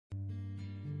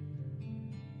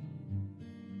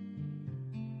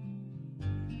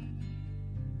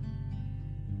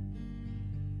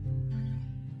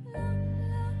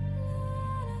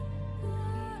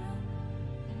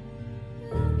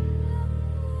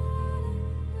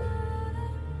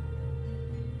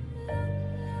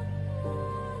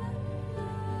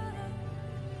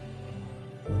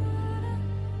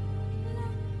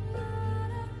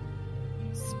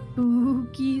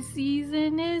Spooky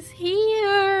season is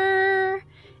here!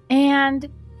 And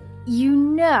you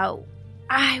know,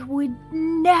 I would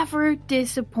never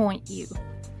disappoint you.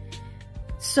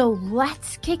 So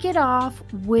let's kick it off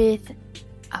with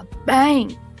a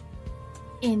bang!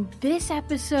 In this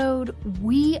episode,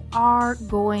 we are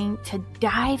going to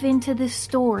dive into the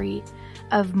story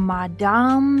of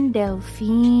Madam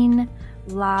Delphine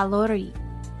LaLaurie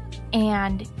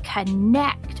and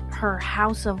connect her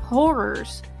house of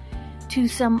horrors to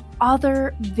some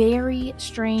other very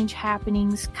strange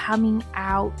happenings coming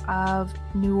out of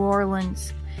New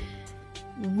Orleans.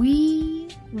 We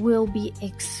will be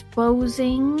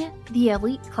exposing the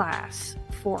elite class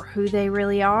for who they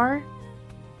really are,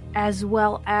 as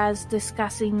well as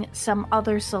discussing some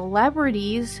other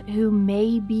celebrities who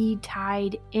may be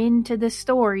tied into the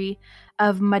story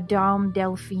of Madame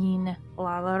Delphine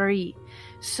LaLaurie.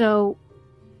 So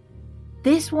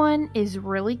this one is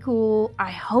really cool. I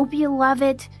hope you love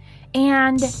it,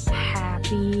 and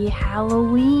happy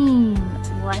Halloween.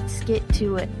 Let's get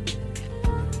to it.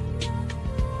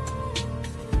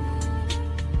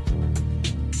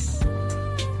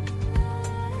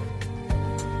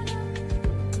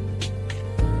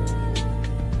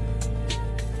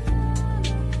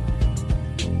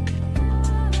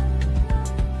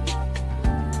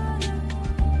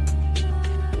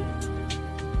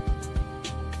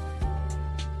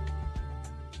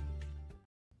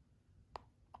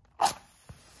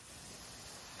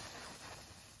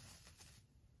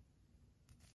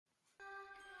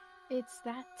 It's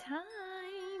that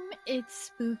time. It's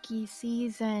spooky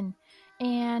season.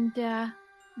 And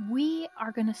we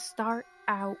are going to start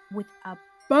out with a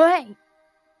bang.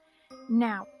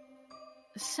 Now,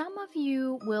 some of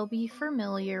you will be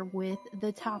familiar with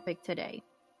the topic today.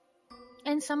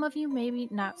 And some of you maybe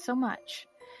not so much.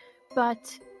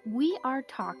 But we are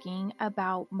talking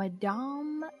about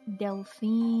Madame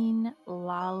Delphine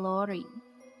LaLaurie.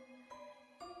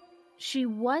 She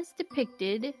was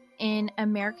depicted in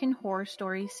American Horror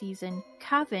Story season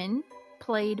Coven,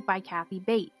 played by Kathy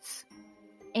Bates.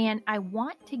 And I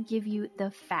want to give you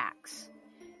the facts.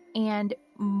 And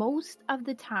most of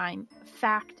the time,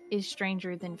 fact is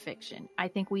stranger than fiction. I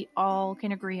think we all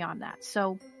can agree on that.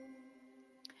 So,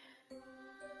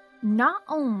 not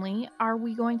only are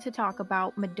we going to talk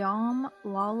about Madame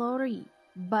LaLaurie,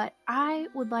 but I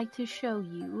would like to show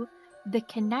you the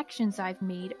connections I've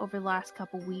made over the last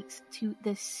couple weeks to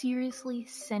the seriously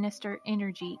sinister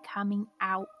energy coming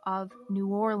out of New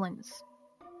Orleans.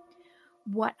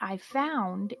 What I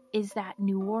found is that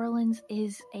New Orleans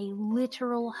is a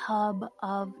literal hub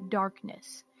of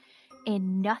darkness,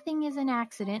 and nothing is an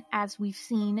accident, as we've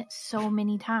seen so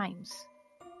many times.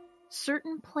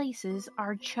 Certain places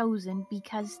are chosen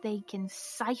because they can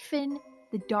siphon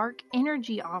the dark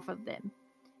energy off of them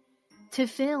to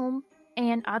film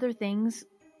and other things,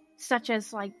 such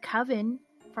as like Coven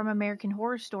from American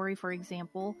Horror Story, for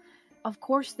example. Of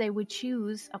course, they would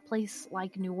choose a place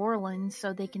like New Orleans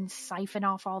so they can siphon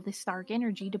off all this dark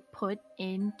energy to put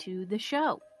into the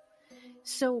show.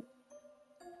 So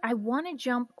I want to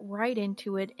jump right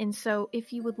into it. And so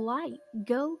if you would like,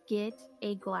 go get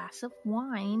a glass of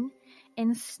wine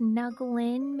and snuggle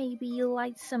in. Maybe you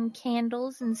light some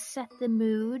candles and set the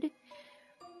mood.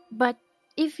 But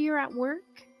if you're at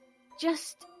work,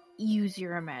 just use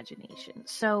your imagination.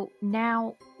 So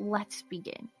now let's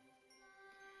begin.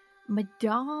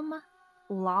 Madame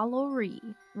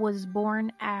LaLaurie was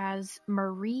born as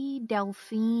Marie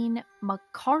Delphine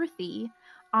McCarthy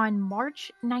on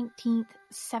March 19th,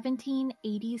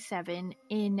 1787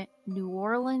 in New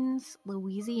Orleans,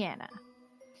 Louisiana.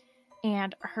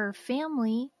 And her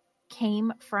family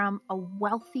came from a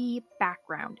wealthy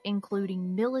background,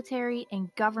 including military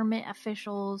and government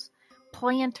officials,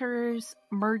 planters,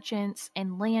 merchants,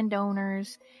 and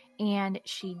landowners, and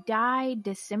she died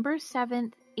December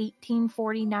 7th,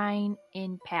 1849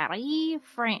 in Paris,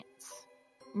 France.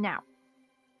 Now,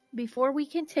 before we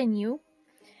continue,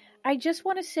 I just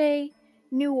want to say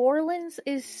New Orleans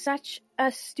is such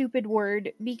a stupid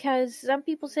word because some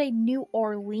people say New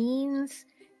Orleans,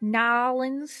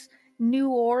 Nolans, New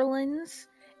Orleans,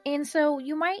 and so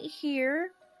you might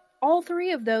hear all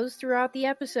three of those throughout the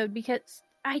episode because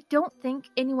I don't think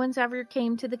anyone's ever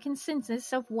came to the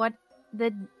consensus of what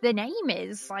the name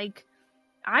is. Like,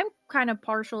 I'm kind of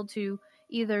partial to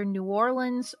either New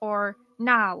Orleans or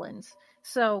Nolans.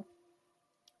 So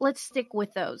let's stick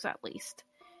with those at least.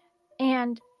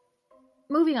 And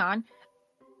moving on,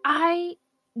 I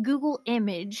Google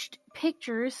imaged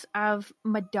pictures of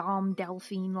Madame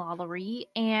Delphine LaLaurie,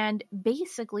 and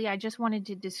basically I just wanted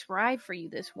to describe for you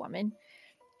this woman.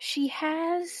 She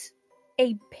has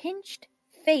a pinched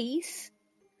face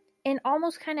and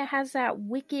almost kind of has that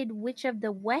Wicked Witch of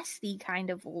the Westy kind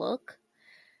of look.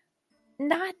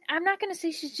 I'm not going to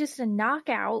say she's just a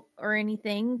knockout or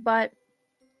anything, but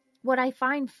what I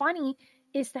find funny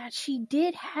is that she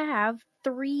did have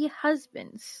 3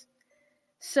 husbands.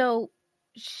 So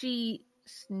she's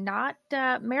not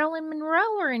Marilyn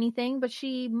Monroe or anything, but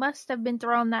she must have been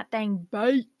throwing that thing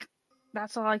back.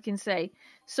 That's all I can say.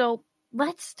 So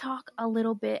let's talk a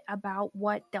little bit about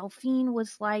what Delphine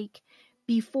was like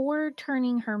before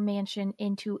turning her mansion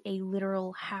into a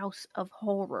literal house of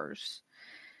horrors.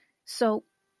 So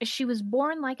she was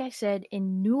born, like I said,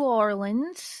 in New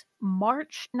Orleans,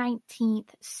 March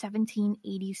 19th,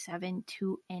 1787,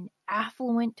 to an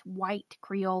affluent white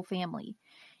Creole family.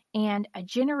 And a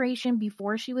generation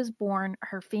before she was born,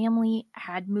 her family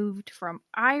had moved from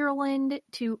Ireland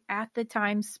to, at the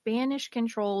time, Spanish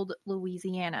controlled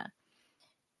Louisiana.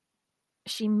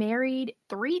 She married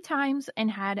 3 times and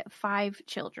had 5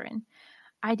 children.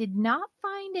 I did not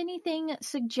find anything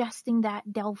suggesting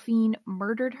that Delphine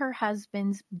murdered her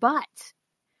husbands, but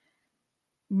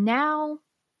now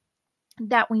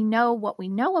that we know what we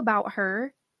know about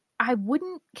her, I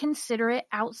wouldn't consider it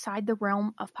outside the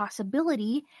realm of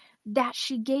possibility that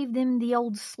she gave them the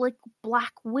old slick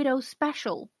Black Widow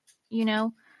special, you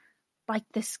know, like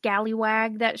the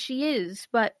scallywag that she is.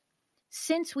 But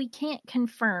since we can't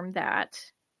confirm that,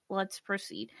 let's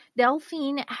proceed.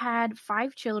 Delphine had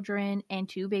 5 children and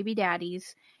 2 baby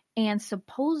daddies, and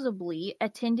supposedly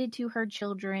attended to her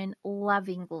children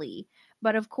lovingly.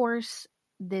 But of course,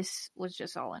 this was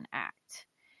just all an act.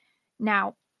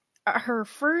 Now, her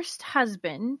first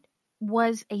husband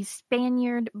was a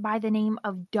Spaniard by the name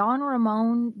of Don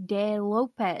Ramon de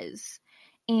Lopez,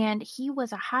 and he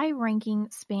was a high-ranking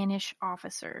Spanish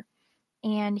officer.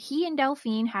 And he and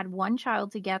Delphine had 1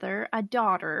 child together, a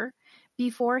daughter,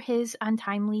 before his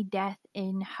untimely death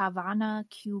in Havana,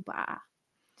 Cuba.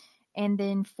 And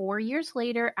then 4 years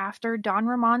later, after Don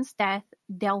Ramon's death,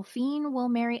 Delphine will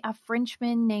marry a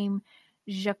Frenchman named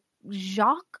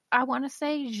Jacques, I want to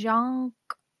say, Jean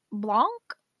Blanc.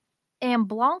 And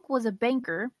Blanc was a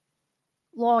banker,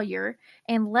 lawyer,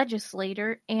 and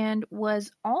legislator, and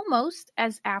was almost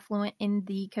as affluent in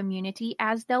the community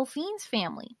as Delphine's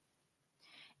family.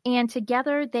 And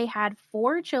together they had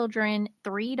 4 children,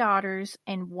 3 daughters,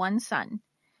 and 1 son.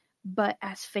 But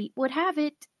as fate would have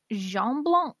it, Jean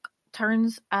Blanc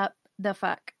turns up the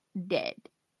fuck dead.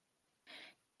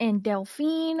 And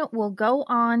Delphine will go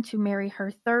on to marry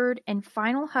her 3rd and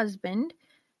final husband,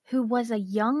 who was a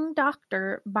young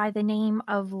doctor by the name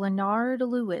of Leonard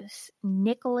Louis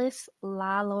Nicholas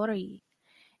LaLaurie.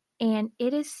 And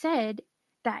it is said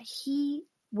that he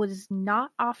was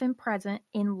not often present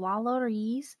in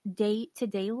LaLaurie's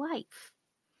day-to-day life,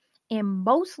 and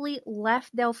mostly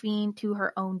left Delphine to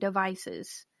her own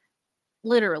devices.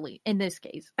 Literally, in this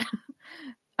case.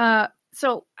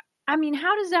 So, I mean,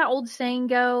 how does that old saying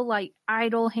go? Like,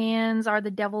 idle hands are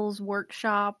the devil's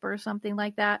workshop or something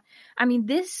like that. I mean,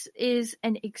 this is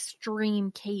an extreme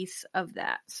case of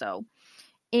that. So,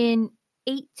 in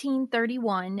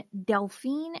 1831,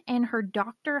 Delphine and her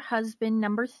doctor husband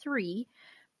number 3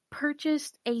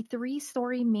 purchased a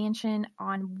 3-story mansion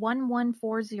on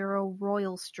 1140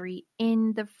 Royal Street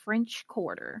in the French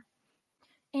Quarter.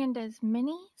 And as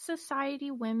many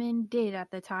society women did at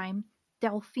the time,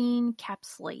 Delphine kept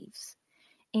slaves.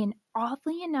 And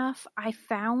oddly enough, I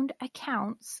found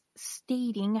accounts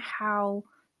stating how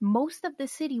most of the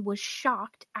city was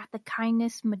shocked at the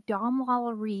kindness Madame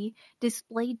LaLaurie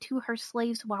displayed to her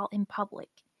slaves while in public.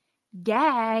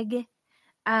 Gag.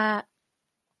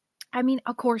 I mean,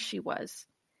 of course she was.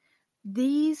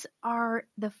 These are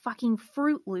the fucking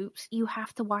Fruit Loops you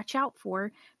have to watch out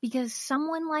for, because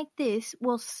someone like this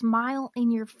will smile in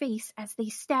your face as they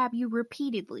stab you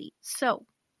repeatedly. So,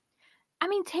 I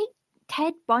mean, take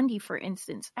Ted Bundy, for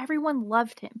instance. Everyone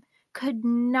loved him. Could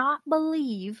not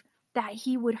believe that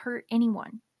he would hurt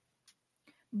anyone.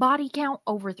 Body count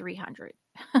over 300.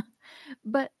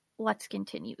 But let's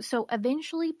continue. So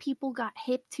eventually people got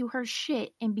hip to her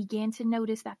shit and began to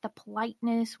notice that the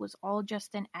politeness was all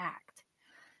just an act.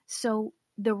 So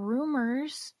the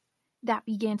rumors that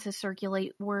began to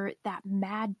circulate were that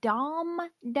Madame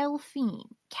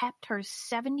Delphine kept her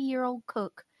 70-year-old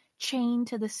cook chained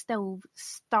to the stove,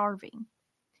 starving.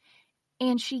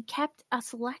 And she kept a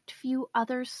select few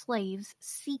other slaves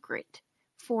secret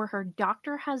for her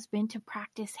doctor husband to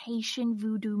practice Haitian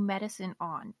voodoo medicine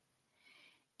on.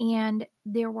 And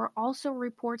there were also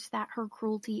reports that her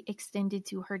cruelty extended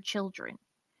to her children,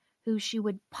 who she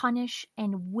would punish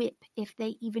and whip if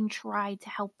they even tried to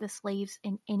help the slaves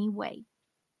in any way.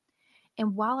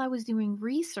 And while I was doing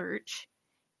research,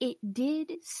 it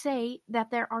did say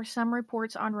that there are some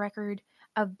reports on record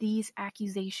of these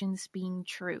accusations being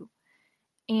true.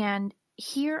 And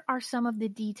here are some of the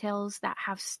details that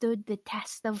have stood the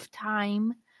test of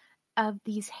time of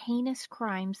these heinous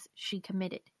crimes she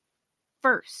committed.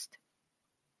 First,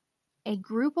 a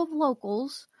group of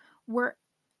locals were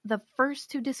the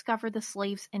first to discover the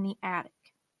slaves in the attic.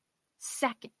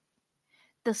 Second,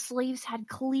 the slaves had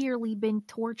clearly been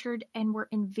tortured and were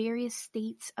in various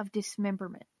states of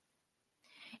dismemberment.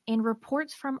 And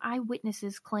reports from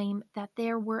eyewitnesses claim that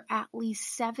there were at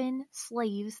least 7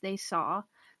 slaves they saw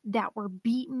that were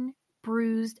beaten,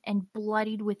 bruised, and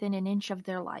bloodied within an inch of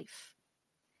their life.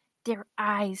 Their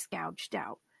eyes gouged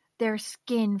out, their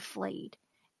skin flayed,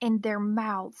 and their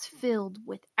mouths filled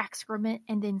with excrement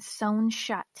and then sewn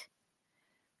shut.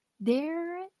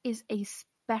 There is a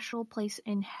special place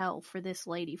in hell for this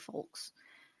lady, folks.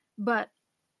 But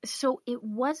so it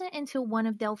wasn't until one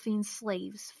of Delphine's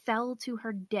slaves fell to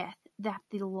her death that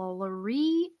the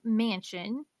LaLaurie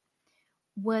mansion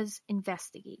was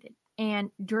investigated. And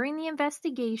during the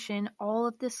investigation, all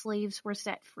of the slaves were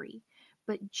set free.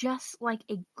 But just like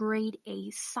a grade A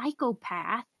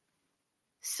psychopath,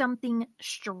 something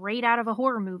straight out of a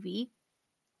horror movie,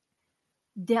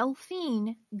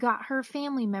 Delphine got her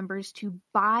family members to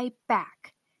buy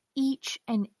back each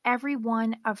and every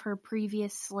one of her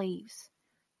previous slaves,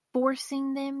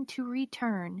 forcing them to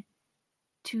return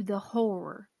to the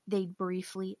horror they'd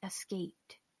briefly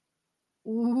escaped.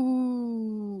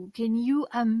 Ooh, can you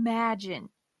imagine?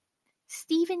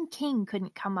 Stephen King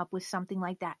couldn't come up with something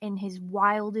like that in his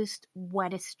wildest,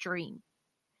 wettest dream.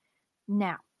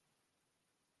 Now,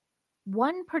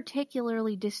 one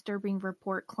particularly disturbing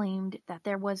report claimed that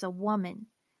there was a woman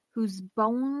whose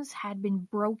bones had been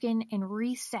broken and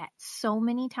reset so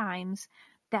many times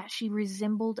that she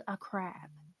resembled a crab,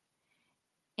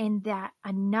 and that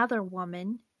another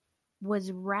woman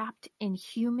was wrapped in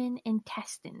human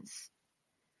intestines.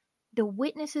 The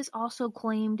witnesses also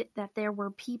claimed that there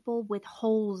were people with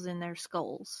holes in their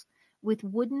skulls, with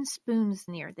wooden spoons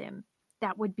near them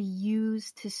that would be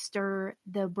used to stir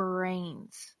the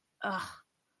brains. Ugh.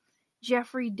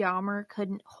 Jeffrey Dahmer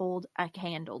couldn't hold a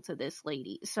candle to this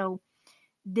lady. So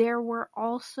there were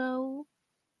also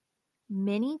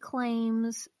many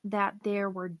claims that there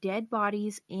were dead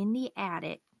bodies in the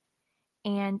attic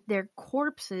and their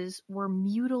corpses were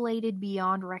mutilated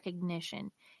beyond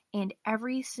recognition, and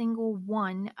every single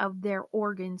one of their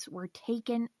organs were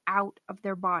taken out of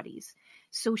their bodies.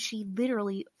 So she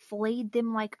literally flayed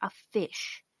them like a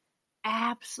fish.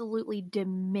 Absolutely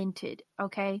demented,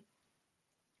 okay?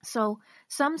 So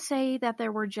some say that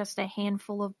there were just a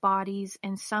handful of bodies,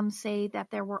 and some say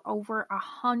that there were over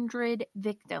 100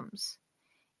 victims.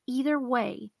 Either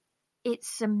way, it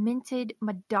cemented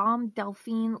Madame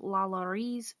Delphine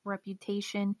LaLaurie's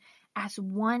reputation as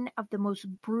one of the most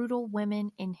brutal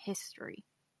women in history.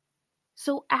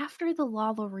 So after the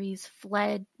LaLauries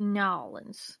fled New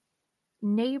Orleans,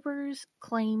 neighbors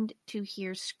claimed to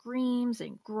hear screams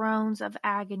and groans of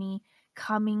agony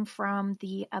coming from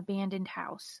the abandoned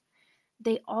house.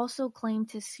 They also claimed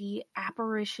to see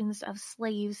apparitions of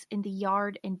slaves in the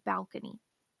yard and balcony.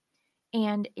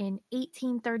 And in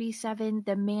 1837,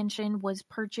 the mansion was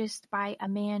purchased by a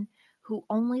man who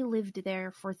only lived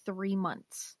there for 3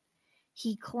 months.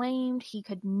 He claimed he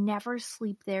could never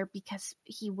sleep there because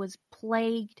he was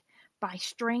plagued by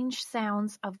strange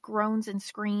sounds of groans and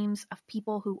screams of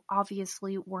people who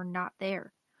obviously were not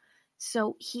there.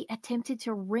 So he attempted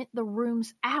to rent the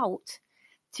rooms out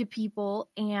to people,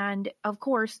 and of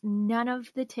course, none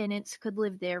of the tenants could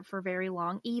live there for very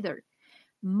long either.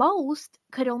 Most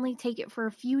could only take it for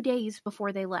a few days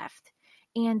before they left,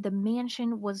 and the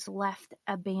mansion was left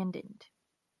abandoned.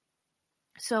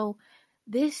 So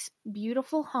this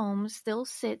beautiful home still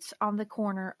sits on the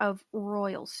corner of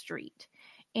Royal Street,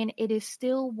 and it is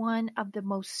still one of the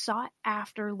most sought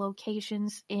after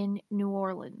locations in New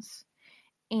Orleans.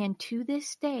 And to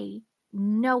this day,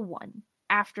 no one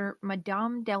after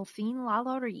Madame Delphine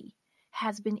LaLaurie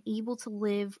has been able to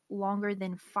live longer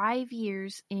than 5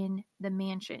 years in the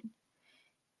mansion.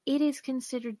 It is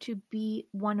considered to be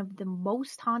one of the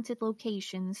most haunted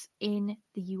locations in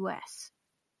the U.S.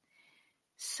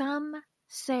 Some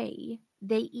say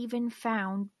they even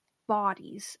found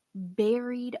bodies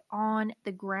buried on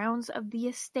the grounds of the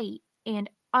estate and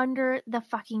under the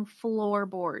fucking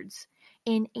floorboards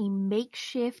in a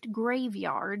makeshift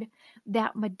graveyard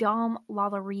that Madame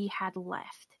LaLaurie had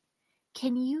left.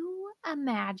 Can you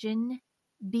imagine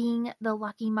being the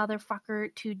lucky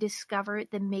motherfucker to discover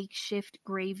the makeshift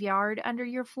graveyard under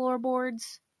your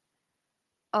floorboards?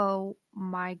 Oh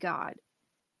my god.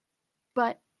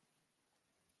 But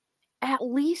at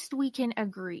least we can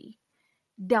agree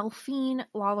Delphine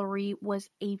LaLaurie was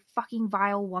a fucking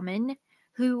vile woman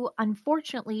who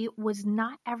unfortunately was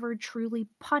not ever truly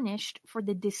punished for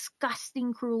the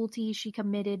disgusting cruelty she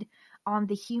committed on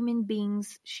the human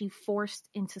beings she forced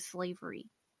into slavery.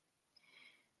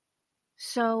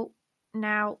 So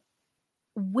now,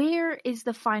 where is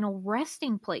the final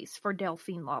resting place for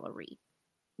Delphine LaLaurie?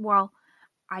 Well,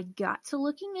 I got to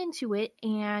looking into it,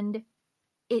 and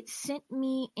it sent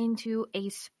me into a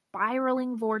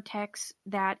spiraling vortex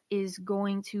that is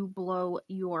going to blow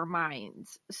your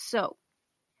minds. So,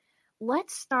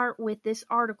 let's start with this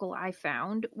article I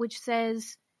found, which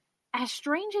says, as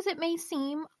strange as it may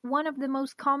seem, one of the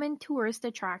most common tourist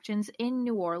attractions in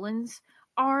New Orleans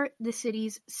are the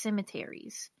city's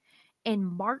cemeteries. And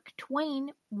Mark Twain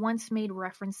once made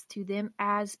reference to them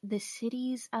as the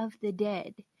cities of the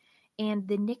dead, and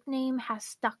the nickname has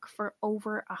stuck for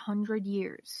over 100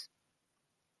 years.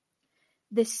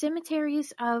 The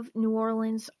cemeteries of New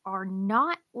Orleans are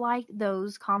not like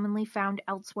those commonly found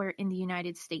elsewhere in the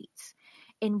United States.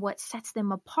 And what sets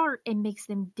them apart and makes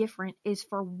them different is,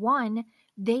 for one,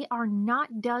 they are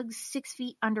not dug 6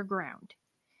 feet underground.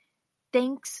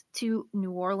 Thanks to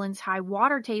New Orleans' high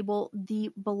water table, the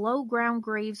below ground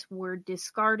graves were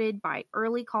discarded by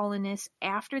early colonists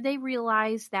after they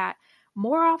realized that,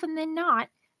 more often than not,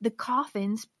 the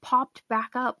coffins popped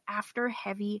back up after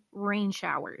heavy rain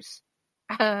showers.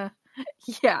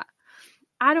 Yeah.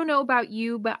 I don't know about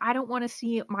you, but I don't want to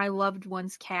see my loved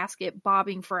one's casket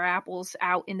bobbing for apples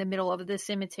out in the middle of the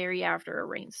cemetery after a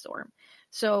rainstorm.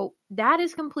 So that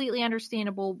is completely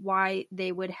understandable why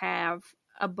they would have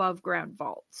above ground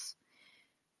vaults.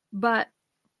 But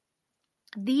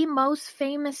the most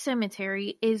famous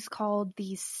cemetery is called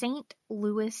the St.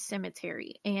 Louis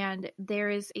Cemetery, and there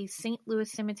is a St. Louis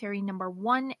Cemetery number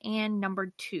 1 and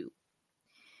number 2.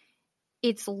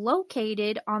 It's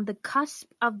located on the cusp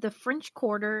of the French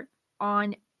Quarter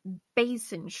on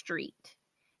Basin Street,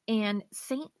 and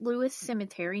St. Louis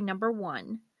Cemetery number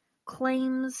 1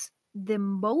 claims the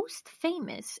most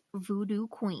famous voodoo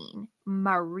queen,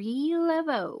 Marie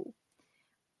Laveau,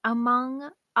 among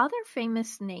other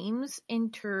famous names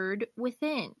interred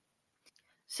within.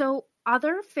 So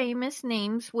other famous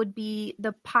names would be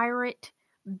the pirate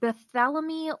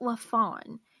Barthélemy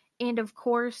Lafon, and of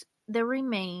course the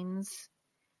remains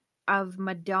of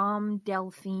Madame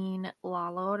Delphine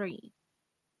LaLaurie.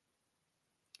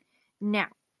 Now,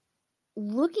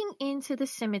 looking into the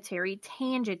cemetery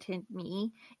tangented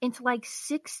me into like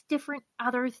 6 different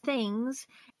other things,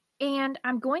 and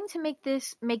I'm going to make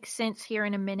this make sense here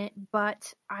in a minute,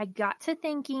 but I got to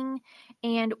thinking,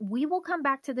 and we will come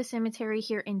back to the cemetery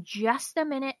here in just a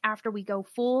minute after we go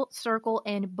full circle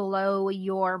and blow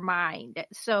your mind.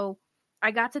 So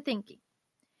I got to thinking,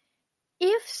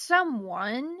 if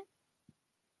someone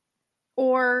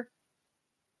or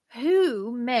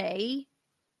who may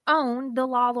own the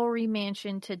LaLaurie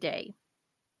Mansion today?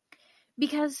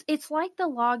 Because it's like the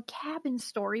log cabin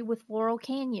story with Laurel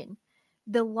Canyon.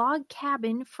 The log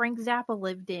cabin Frank Zappa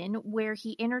lived in, where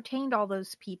he entertained all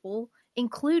those people,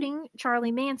 including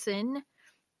Charlie Manson,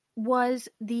 was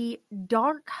the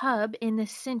dark hub in the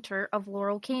center of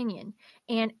Laurel Canyon.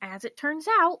 And as it turns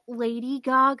out, Lady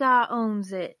Gaga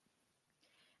owns it.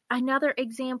 Another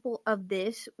example of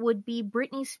this would be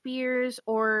Britney Spears,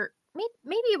 or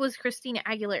maybe it was Christina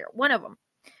Aguilera, one of them,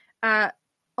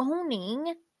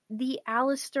 owning the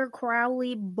Aleister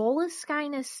Crowley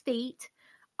Boleskine estate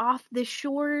off the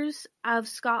shores of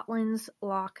Scotland's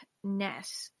Loch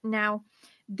Ness. Now,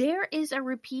 there is a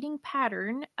repeating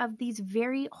pattern of these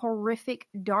very horrific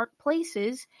dark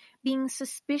places being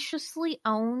suspiciously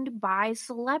owned by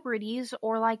celebrities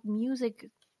or like music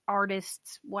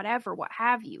artists, whatever, what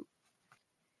have you.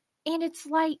 And it's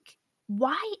like,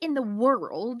 why in the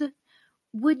world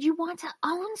would you want to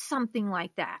own something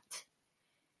like that?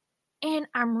 And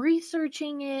I'm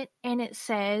researching it, and it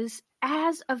says,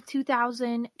 as of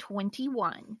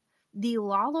 2021, the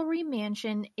LaLaurie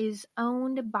Mansion is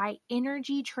owned by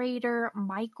energy trader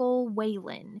Michael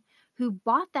Whalen, who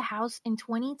bought the house in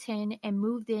 2010 and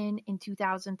moved in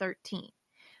 2013.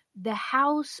 The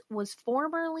house was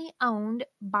formerly owned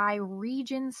by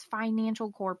Regions Financial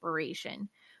Corporation,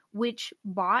 which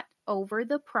bought over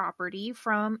the property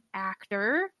from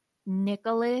actor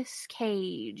Nicolas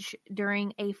Cage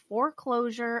during a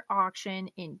foreclosure auction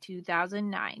in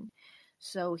 2009.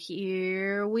 So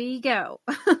here we go.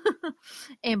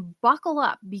 And buckle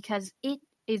up, because it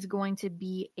is going to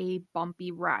be a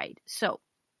bumpy ride. So,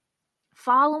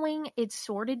 following its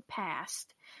sordid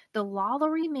past, the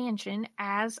LaLaurie Mansion,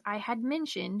 as I had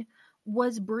mentioned,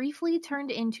 was briefly turned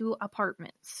into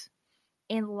apartments.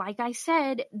 And like I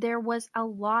said, there was a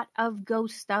lot of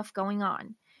ghost stuff going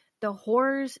on. The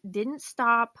horrors didn't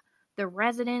stop. The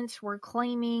residents were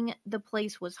claiming the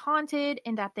place was haunted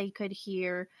and that they could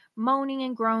hear moaning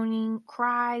and groaning,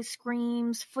 cries,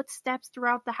 screams, footsteps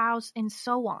throughout the house, and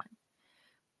so on.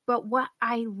 But what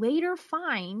I later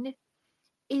find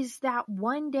is that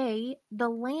one day the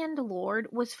landlord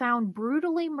was found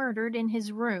brutally murdered in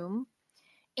his room,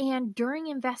 and during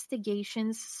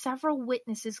investigations, several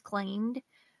witnesses claimed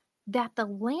that the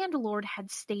landlord had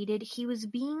stated he was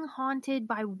being haunted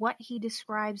by what he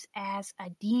describes as a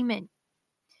demon.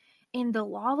 And the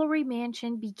LaLaurie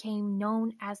mansion became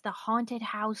known as the haunted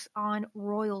house on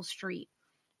Royal Street,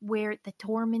 where the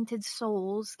tormented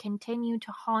souls continue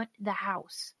to haunt the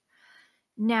house.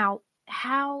 Now,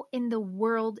 how in the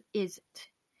world is it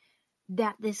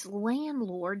that this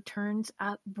landlord turns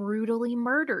up brutally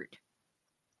murdered?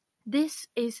 This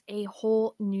is a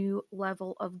whole new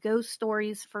level of ghost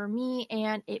stories for me,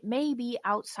 and it may be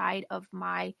outside of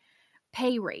my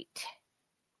pay grade,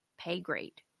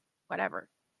 whatever.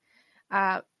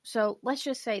 So let's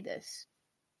just say this.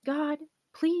 God,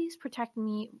 please protect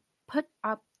me, put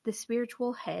up the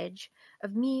spiritual hedge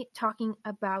of me talking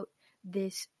about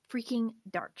this freaking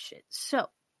dark shit. So,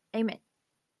 amen.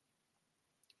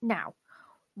 Now,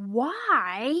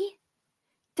 why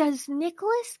does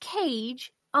Nicolas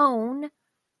Cage own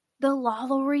the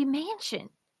LaLaurie mansion?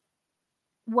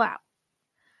 Well,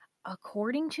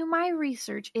 according to my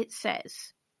research, it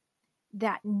says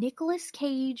that Nicolas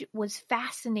Cage was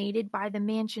fascinated by the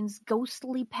mansion's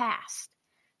ghostly past,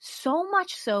 so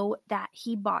much so that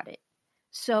he bought it.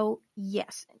 So,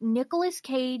 yes, Nicolas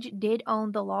Cage did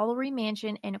own the LaLaurie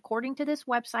mansion, and according to this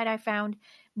website I found,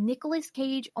 Nicolas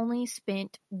Cage only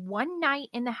spent one night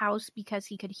in the house because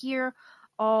he could hear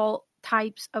all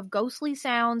types of ghostly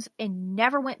sounds and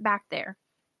never went back there.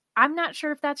 I'm not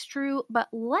sure if that's true, but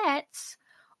let's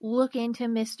look into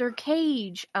Mr.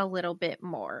 Cage a little bit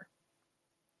more.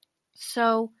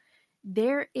 So,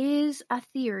 there is a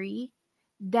theory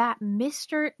that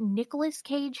Mr. Nicolas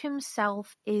Cage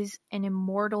himself is an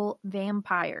immortal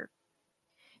vampire.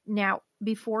 Now,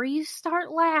 before you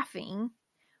start laughing,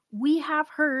 we have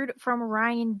heard from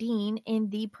Ryan Dean in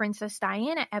the Princess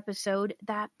Diana episode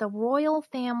that the royal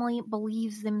family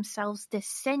believes themselves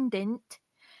descendant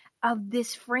of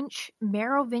this French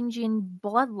Merovingian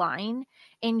bloodline,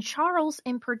 and Charles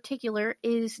in particular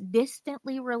is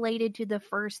distantly related to the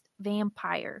first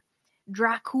vampire,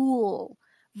 Dracul,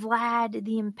 Vlad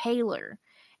the Impaler,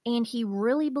 and he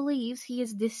really believes he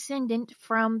is descendant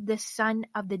from the son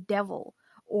of the devil,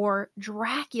 or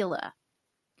Dracula.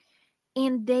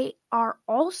 And they are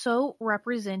also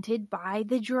represented by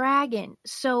the dragon.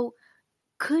 So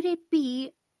could it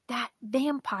be that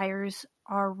vampires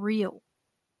are real?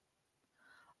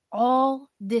 All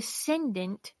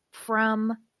descendant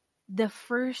from the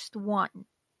first one,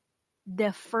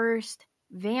 the first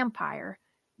vampire,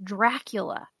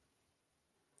 Dracula.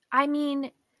 I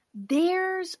mean,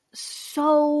 there's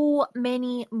so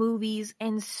many movies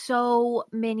and so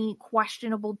many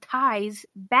questionable ties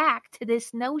back to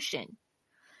this notion.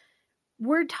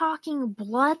 We're talking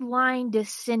bloodline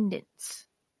descendants.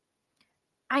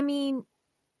 I mean,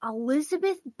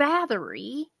 Elizabeth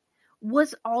Bathory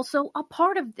was also a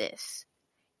part of this,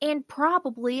 and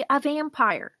probably a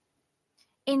vampire.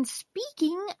 And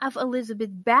speaking of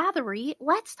Elizabeth Bathory,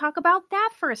 let's talk about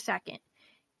that for a second.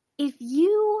 If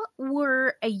you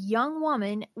were a young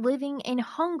woman living in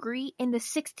Hungary in the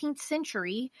 16th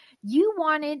century, you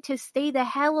wanted to stay the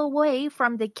hell away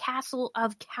from the castle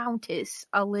of Countess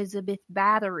Elizabeth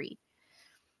Bathory.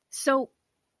 So,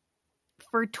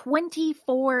 for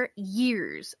 24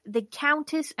 years, the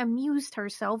Countess amused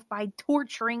herself by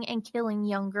torturing and killing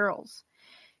young girls.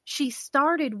 She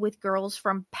started with girls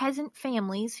from peasant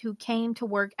families who came to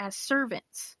work as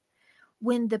servants.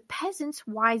 When the peasants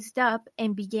wised up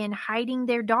and began hiding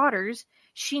their daughters,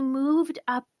 she moved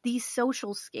up the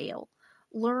social scale,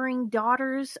 luring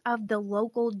daughters of the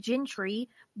local gentry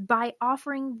by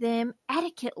offering them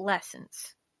etiquette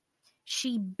lessons.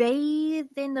 She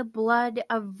bathed in the blood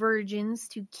of virgins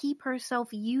to keep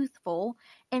herself youthful,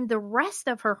 and the rest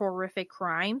of her horrific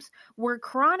crimes were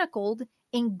chronicled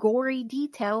in gory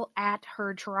detail at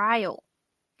her trial.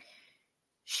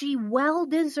 She well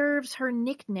deserves her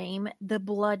nickname, the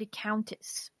Blood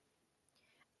Countess.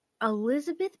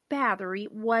 Elizabeth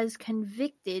Bathory was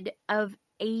convicted of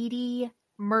 80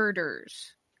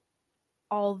 murders,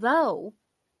 although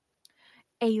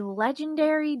a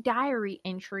legendary diary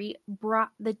entry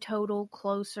brought the total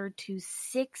closer to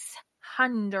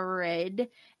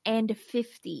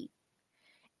 650.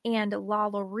 And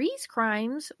LaLaurie's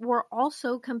crimes were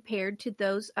also compared to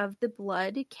those of the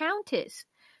Blood Countess,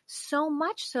 so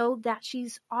much so that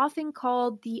she's often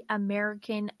called the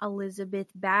American Elizabeth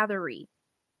Bathory.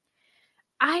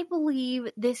 I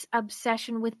believe this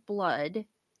obsession with blood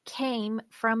came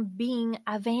from being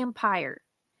a vampire.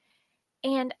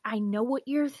 And I know what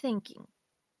you're thinking.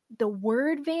 The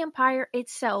word vampire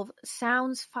itself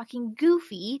sounds fucking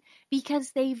goofy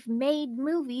because they've made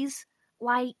movies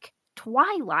like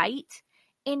Twilight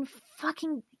and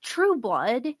fucking True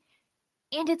Blood,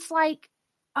 and it's like,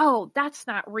 oh, that's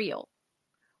not real.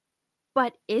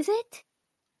 But is it?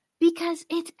 Because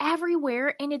it's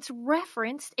everywhere and it's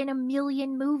referenced in a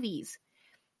million movies.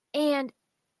 And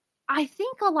I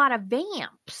think a lot of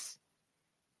vamps,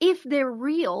 if they're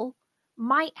real,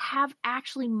 might have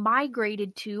actually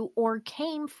migrated to or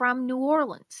came from New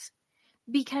Orleans,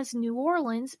 because New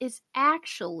Orleans is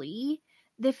actually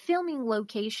the filming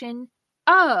location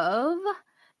of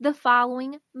the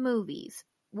following movies,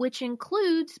 which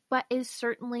includes but is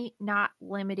certainly not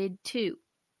limited to.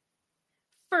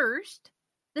 First,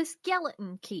 The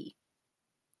Skeleton Key,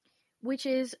 which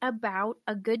is about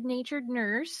a good-natured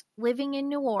nurse living in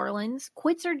New Orleans,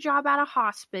 quits her job at a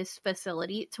hospice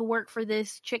facility to work for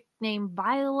this chick named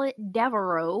Violet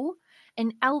Devereaux,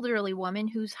 an elderly woman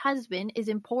whose husband is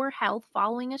in poor health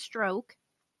following a stroke.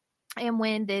 And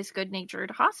when this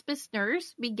good-natured hospice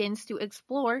nurse begins to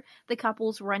explore the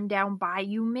couple's rundown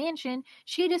bayou mansion,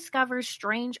 she discovers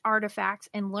strange artifacts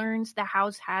and learns the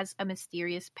house has a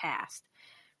mysterious past.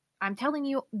 I'm telling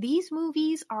you, these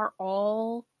movies are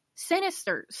all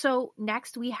sinister. So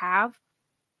next we have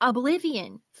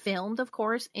Oblivion, filmed, of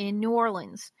course, in New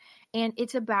Orleans. And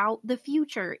it's about the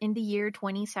future in the year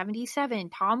 2077.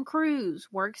 Tom Cruise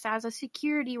works as a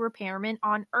security repairman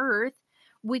on Earth,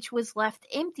 which was left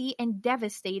empty and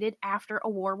devastated after a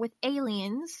war with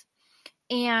aliens.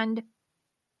 And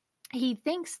he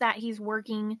thinks that he's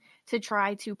working to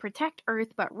try to protect Earth,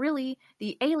 but really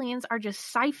the aliens are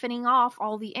just siphoning off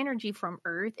all the energy from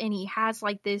Earth. And he has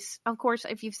like this, of course,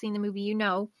 if you've seen the movie, you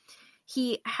know,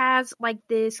 he has like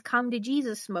this come to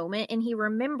Jesus moment and he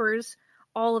remembers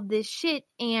all of this shit,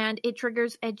 and it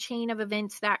triggers a chain of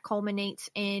events that culminates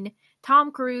in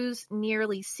Tom Cruise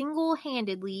nearly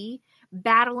single-handedly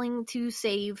battling to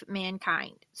save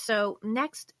mankind. So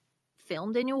next,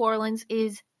 filmed in New Orleans,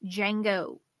 is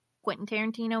Django, Quentin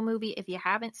Tarantino movie. If you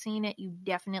haven't seen it, you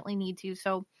definitely need to.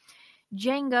 So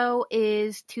Django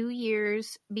is 2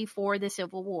 years before the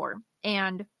Civil War,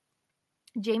 and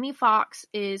Jamie Foxx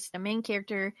is the main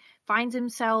character, finds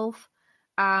himself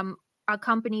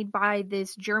accompanied by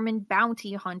this German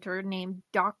bounty hunter named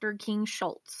Dr. King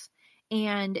Schultz.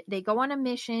 And they go on a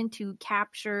mission to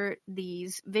capture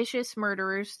these vicious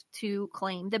murderers to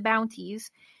claim the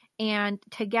bounties. And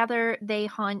together they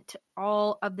hunt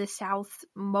all of the South's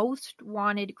most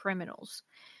wanted criminals.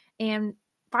 And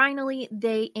finally,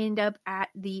 they end up at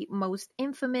the most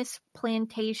infamous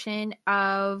plantation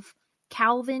of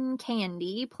Calvin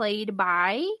Candy, played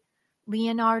by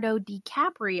Leonardo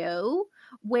DiCaprio,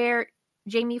 where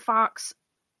Jamie Foxx's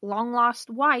long-lost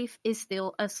wife is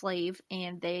still a slave,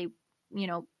 and they, you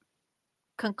know,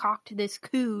 concoct this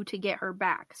coup to get her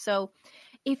back. So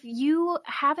if you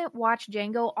haven't watched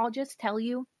Django, I'll just tell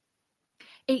you,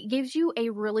 it gives you a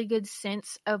really good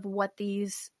sense of what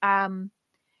these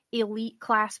elite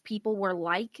class people were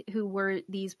like, who were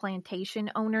these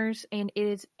plantation owners, and it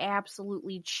is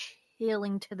absolutely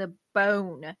chilling to the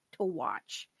bone to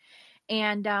watch.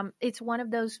 And it's one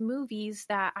of those movies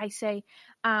that I say,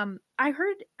 I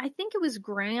think it was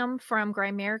Graham from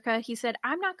Grimerica, he said,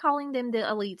 I'm not calling them the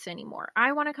elites anymore.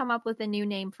 I want to come up with a new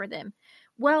name for them.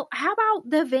 Well, how about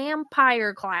the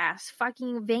vampire class?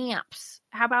 Fucking vamps.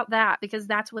 How about that? Because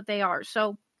that's what they are.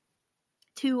 So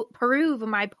to prove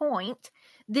my point,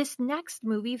 this next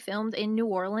movie filmed in New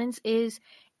Orleans is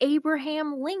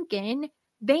Abraham Lincoln,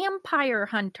 Vampire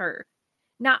Hunter.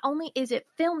 Not only is it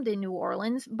filmed in New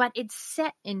Orleans, but it's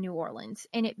set in New Orleans.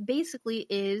 And it basically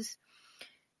is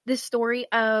the story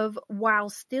of,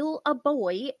 while still a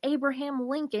boy, Abraham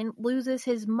Lincoln loses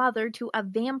his mother to a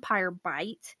vampire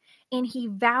bite, and he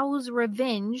vows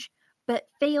revenge, but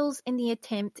fails in the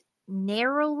attempt,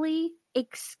 narrowly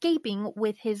escaping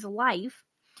with his life.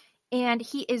 And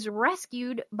he is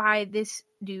rescued by this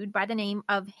dude by the name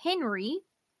of Henry,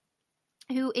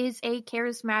 who is a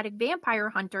charismatic vampire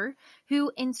hunter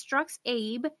who instructs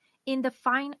Abe in the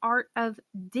fine art of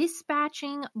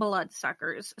dispatching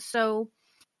bloodsuckers. So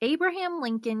Abraham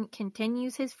Lincoln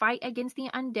continues his fight against the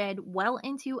undead well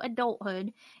into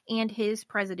adulthood and his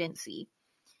presidency.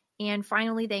 And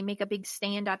finally, they make a big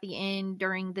stand at the end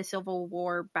during the Civil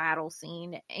War battle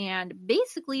scene. And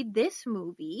basically, this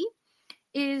movie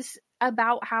is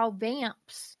about how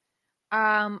vamps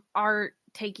are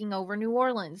taking over New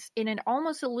Orleans. And it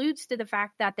almost alludes to the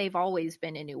fact that they've always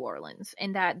been in New Orleans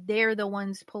and that they're the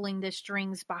ones pulling the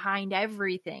strings behind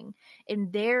everything.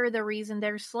 And they're the reason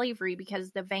there's slavery, because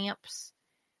the vamps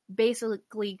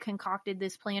basically concocted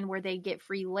this plan where they get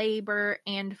free labor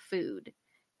and food.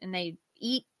 And they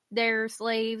eat their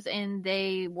slaves and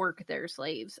they work their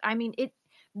slaves. I mean,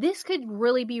 this could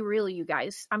really be real, you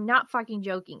guys. I'm not fucking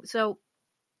joking. So,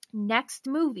 next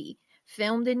movie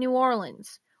filmed in New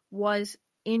Orleans was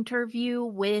Interview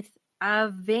with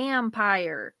a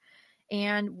Vampire.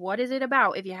 And what is it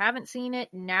about? If you haven't seen it,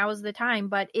 now is the time.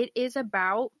 But it is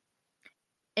about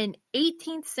an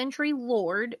 18th century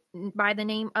lord by the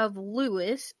name of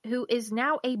Louis, who is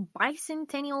now a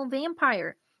bicentennial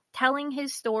vampire, telling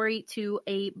his story to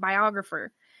a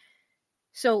biographer.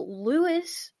 So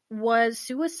Louis was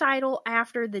suicidal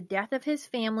after the death of his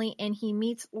family, and he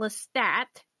meets Lestat,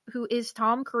 who is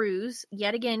Tom Cruise.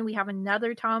 Yet again, we have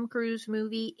another Tom Cruise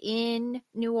movie in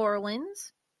New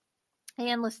Orleans.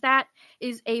 And Lestat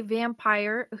is a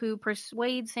vampire who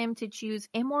persuades him to choose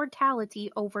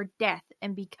immortality over death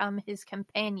and become his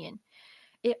companion.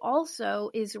 It also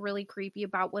is really creepy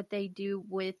about what they do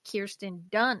with Kirsten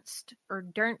Dunst, or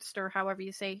however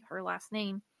you say her last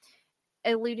name,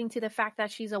 alluding to the fact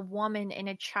that she's a woman in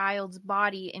a child's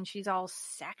body and she's all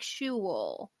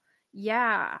sexual.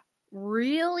 Yeah,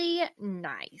 really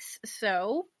nice.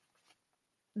 So,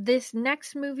 this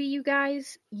next movie, you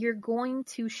guys, you're going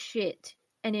to shit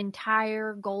an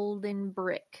entire golden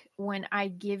brick when I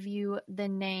give you the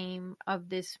name of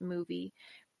this movie,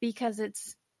 because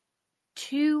it's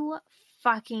too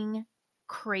fucking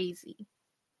crazy.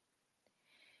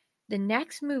 The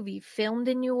next movie filmed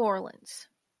in New Orleans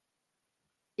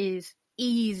is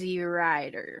Easy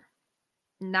Rider,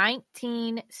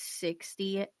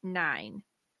 1969.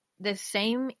 The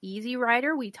same Easy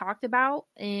Rider we talked about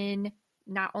in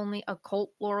not only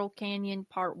Occult Laurel Canyon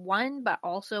Part 1, but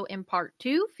also in Part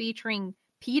 2, featuring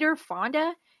Peter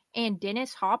Fonda and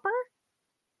Dennis Hopper.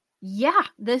 Yeah,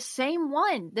 the same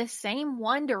one. The same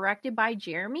one, directed by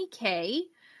Jeremy Kay,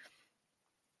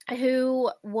 who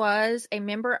was a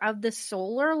member of the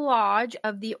Solar Lodge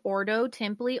of the Ordo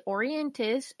Templi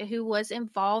Orientis, who was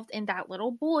involved in that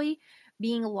little boy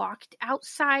being locked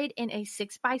outside in a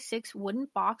 6x6 wooden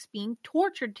box being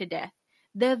tortured to death.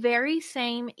 The very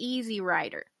same Easy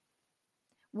Rider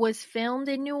was filmed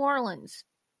in New Orleans.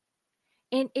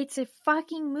 And it's a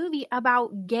fucking movie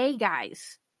about gay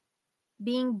guys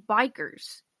being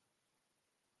bikers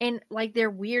and like their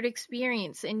weird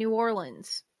experience in New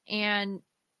Orleans. And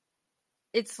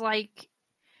it's like,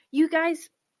 you guys,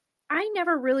 I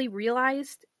never really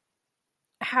realized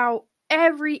how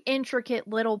every intricate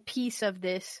little piece of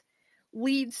this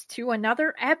leads to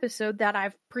another episode that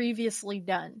I've previously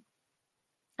done.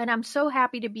 And I'm so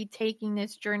happy to be taking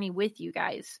this journey with you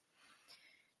guys.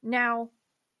 Now,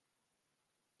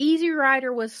 Easy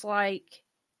Rider was like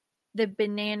the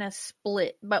banana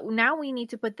split, but now we need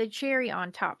to put the cherry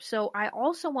on top. So I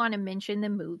also want to mention the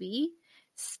movie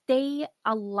Stay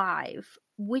Alive,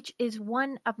 which is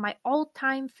one of my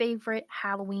all-time favorite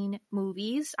Halloween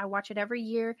movies. I watch it every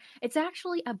year. It's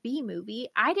actually a B movie.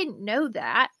 I didn't know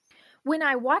that. When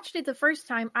I watched it the first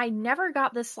time, I never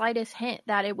got the slightest hint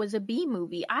that it was a B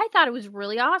movie. I thought it was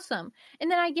really awesome.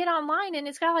 And then I get online and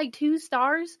it's got like 2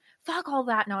 stars. Fuck all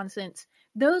that nonsense.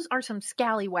 Those are some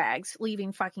scallywags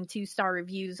leaving fucking 2-star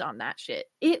reviews on that shit.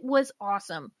 It was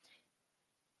awesome.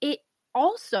 It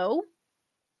also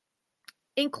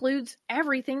includes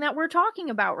everything that we're talking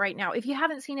about right now. If you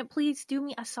haven't seen it, please do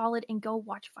me a solid and go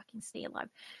watch fucking Stay Alive.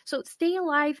 So Stay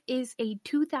Alive is a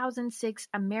 2006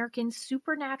 American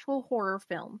supernatural horror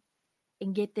film.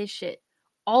 And get this shit,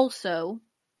 also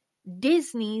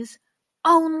Disney's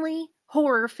only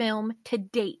horror film to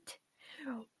date.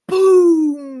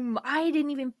 Boom! I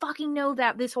didn't even fucking know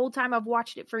that this whole time. I've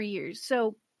watched it for years.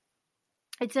 So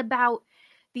it's about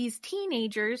these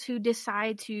teenagers who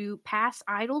decide to pass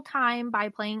idle time by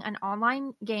playing an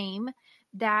online game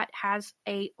that has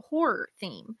a horror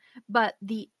theme. But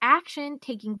the action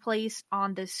taking place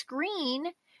on the screen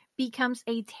becomes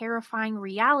a terrifying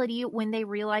reality when they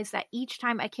realize that each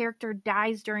time a character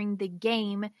dies during the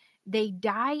game, they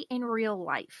die in real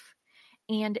life.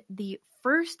 And the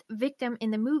first victim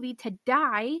in the movie to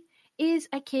die is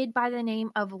a kid by the name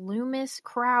of Loomis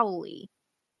Crowley.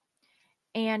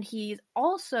 And he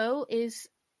also is,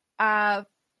 oh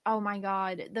my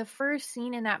god, the first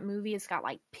scene in that movie has got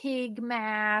like pig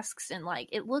masks and like,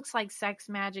 it looks like sex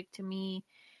magic to me.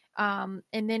 And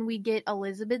then we get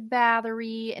Elizabeth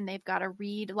Bathory, and they've got to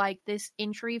read like this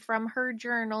entry from her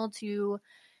journal to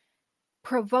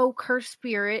provoke her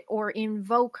spirit or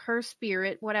invoke her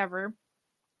spirit, whatever.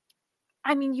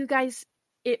 I mean, you guys,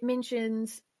 it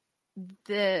mentions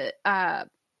the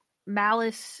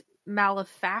Malice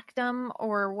Malefactum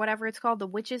or whatever it's called, the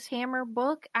Witch's Hammer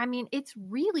book. I mean, it's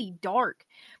really dark,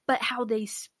 but how they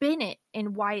spin it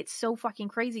and why it's so fucking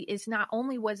crazy is not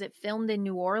only was it filmed in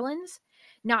New Orleans,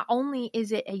 not only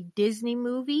is it a Disney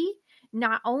movie,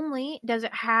 not only does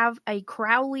it have a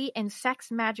Crowley and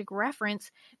sex magic reference,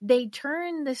 they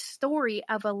turn the story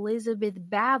of Elizabeth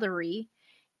Bathory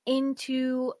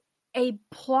into a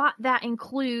plot that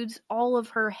includes all of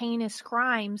her heinous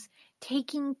crimes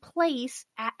taking place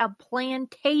at a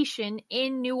plantation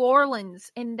in New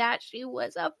Orleans, and that she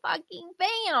was a fucking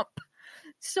vamp.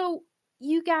 So,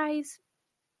 you guys,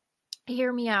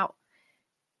 hear me out.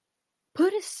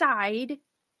 Put aside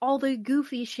all the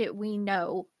goofy shit we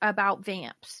know about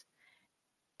vamps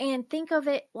and think of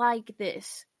it like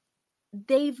this.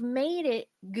 They've made it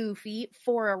goofy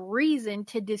for a reason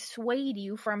to dissuade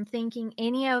you from thinking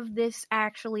any of this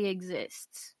actually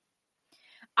exists.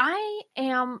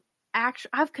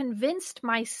 I've convinced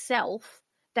myself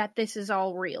that this is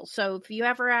all real. So if you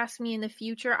ever ask me in the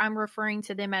future, I'm referring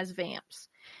to them as vamps.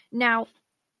 Now,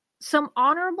 some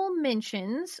honorable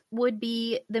mentions would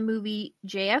be the movie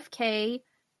JFK,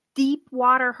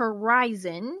 Deepwater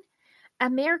Horizon,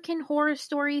 American Horror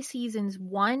Story Seasons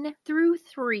 1 through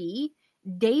 3,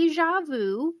 Deja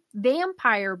Vu,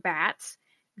 Vampire Bats,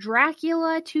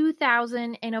 Dracula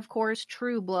 2000, and of course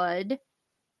True Blood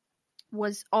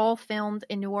was all filmed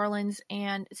in New Orleans.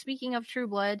 And speaking of True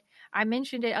Blood, I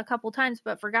mentioned it a couple times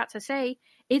but forgot to say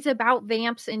it's about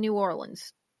vamps in New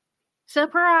Orleans.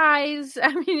 Surprise!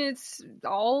 I mean, it's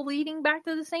all leading back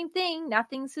to the same thing.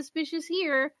 Nothing suspicious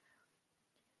here.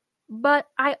 But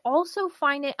I also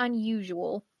find it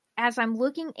unusual, as I'm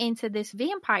looking into this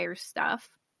vampire stuff,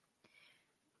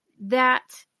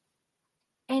 that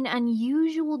an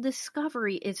unusual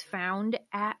discovery is found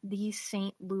at the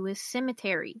St. Louis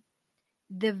Cemetery.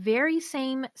 The very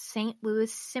same St.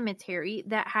 Louis Cemetery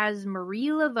that has Marie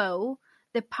Laveau,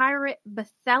 the pirate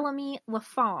Barthélemy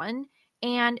Lafon,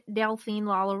 and Delphine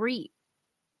LaLaurie.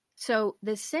 So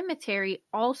the cemetery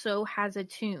also has a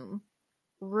tomb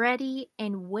ready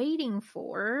and waiting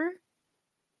for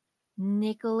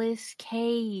Nicolas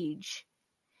Cage.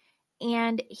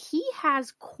 And he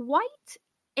has quite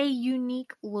a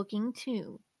unique looking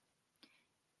tomb.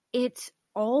 It's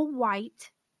all white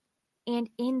and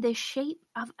in the shape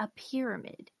of a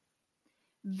pyramid.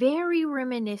 Very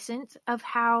reminiscent of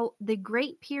how the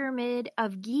Great Pyramid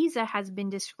of Giza has been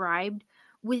described,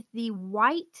 with the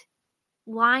white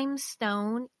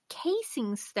limestone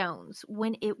casing stones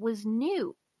when it was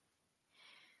new.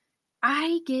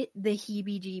 I get the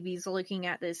heebie-jeebies looking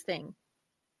at this thing.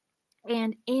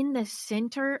 And in the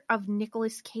center of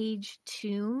Nicolas Cage's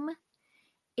tomb,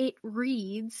 it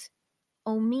reads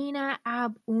Omnia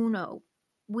ab uno,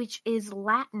 which is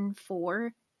Latin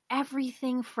for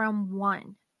everything from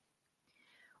one,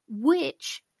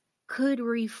 which could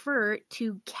refer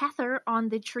to Kether on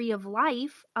the Tree of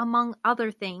Life, among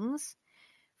other things.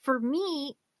 For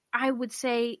me, I would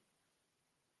say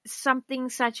something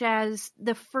such as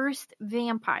the first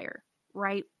vampire,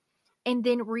 right? And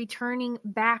then returning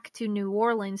back to New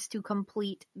Orleans to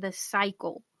complete the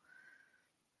cycle.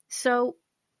 So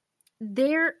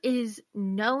there is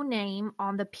no name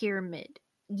on the pyramid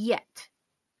yet,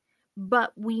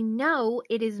 but we know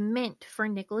it is meant for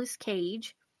Nicolas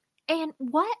Cage. And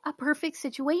what a perfect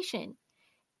situation.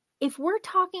 If we're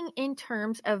talking in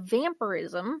terms of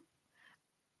vampirism,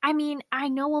 I mean, I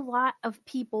know a lot of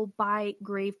people buy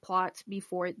grave plots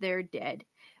before they're dead.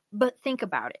 But think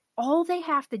about it. All they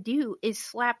have to do is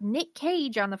slap Nick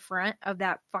Cage on the front of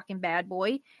that fucking bad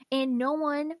boy, and no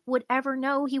one would ever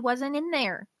know he wasn't in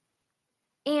there.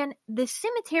 And the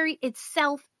cemetery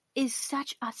itself is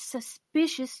such a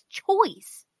suspicious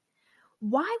choice.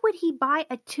 Why would he buy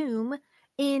a tomb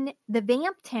in the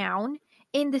Vamp Town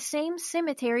in the same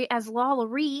cemetery as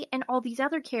LaLaurie and all these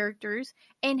other characters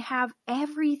and have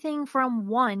everything from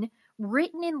one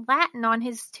written in Latin on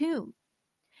his tomb?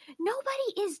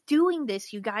 Nobody is doing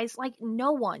this, you guys. Like,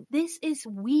 no one. This is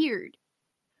weird.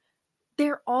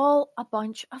 They're all a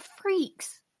bunch of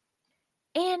freaks.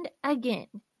 And again,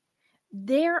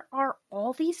 there are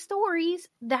all these stories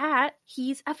that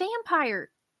he's a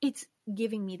vampire. It's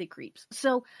giving me the creeps.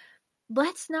 So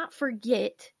let's not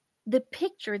forget the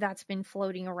picture that's been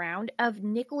floating around of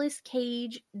Nicolas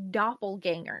Cage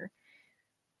doppelganger.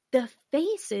 The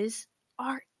faces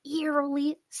are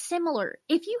eerily similar.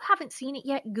 If you haven't seen it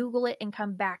yet, Google it and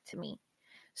come back to me.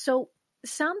 So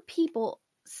some people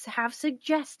have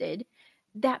suggested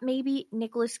that maybe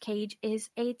Nicolas Cage is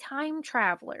a time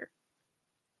traveler.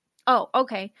 Oh,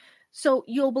 okay. So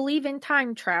you'll believe in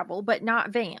time travel, but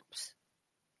not vamps.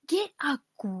 Get a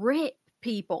grip,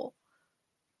 people.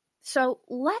 So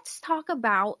let's talk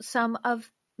about some of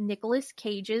Nicolas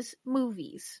Cage's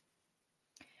movies.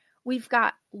 We've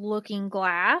got Looking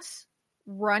Glass,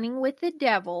 Running with the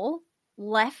Devil,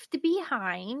 Left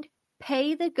Behind,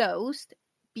 Pay the Ghost,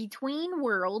 Between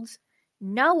Worlds,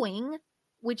 Knowing,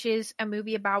 which is a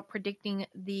movie about predicting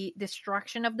the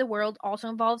destruction of the world, also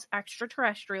involves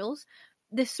extraterrestrials,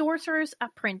 The Sorcerer's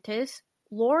Apprentice,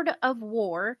 Lord of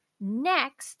War,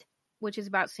 Next, which is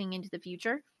about seeing into the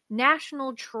future,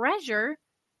 National Treasure,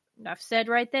 enough said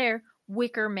right there,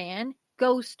 Wicker Man,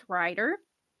 Ghost Rider,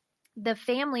 The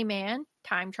Family Man,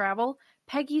 time travel,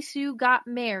 Peggy Sue Got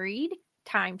Married,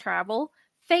 time travel,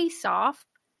 Face Off,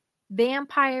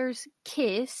 Vampire's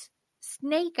Kiss,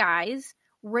 Snake Eyes,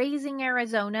 Raising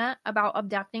Arizona, about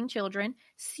abducting children,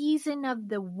 Season of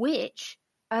the Witch,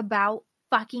 about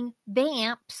fucking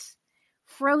vamps,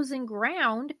 Frozen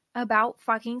Ground, about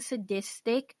fucking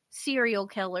sadistic serial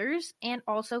killers, and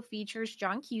also features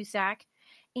John Cusack,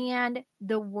 and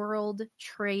the World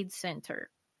Trade Center.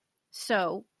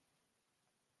 So,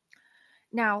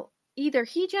 now, either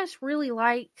he just really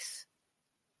likes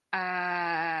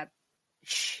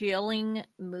chilling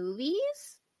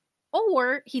movies,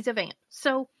 or he's a vamp.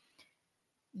 So,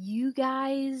 you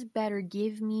guys better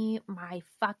give me my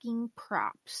fucking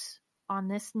props on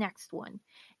this next one.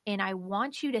 And I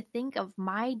want you to think of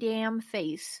my damn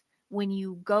face when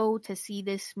you go to see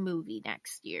this movie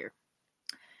next year.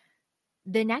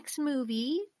 The next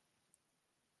movie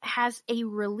has a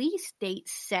release date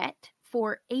set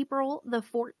for April the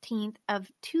 14th of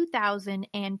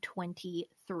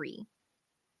 2023.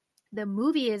 The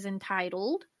movie is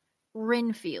entitled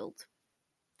Renfield.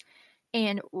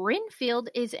 And Renfield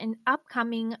is an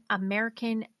upcoming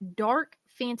American dark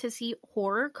fantasy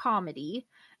horror comedy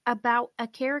about a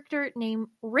character named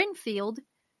Renfield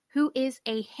who is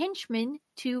a henchman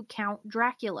to Count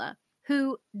Dracula,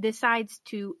 who decides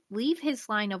to leave his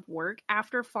line of work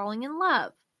after falling in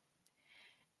love.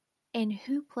 And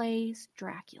who plays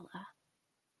Dracula?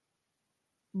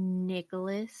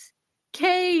 Nicolas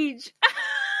Cage.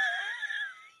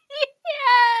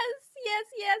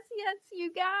 Yes,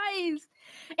 you guys.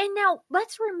 And now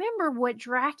let's remember what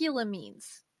Dracula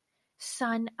means.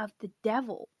 Son of the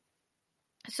devil.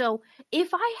 So if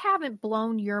I haven't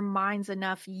blown your minds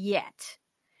enough yet,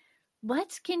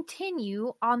 let's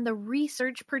continue on the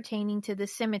research pertaining to the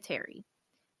cemetery,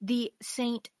 the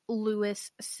St.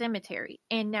 Louis Cemetery.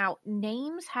 And now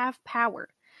names have power.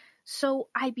 So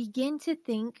I begin to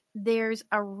think there's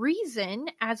a reason,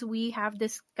 as we have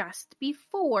discussed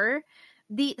before,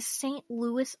 the St.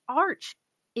 Louis Arch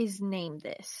is named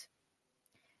this.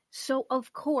 So,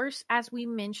 of course, as we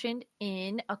mentioned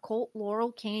in Occult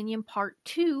Laurel Canyon Part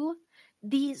 2,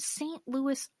 the St.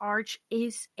 Louis Arch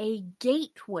is a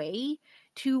gateway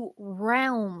to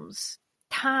realms,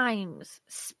 times,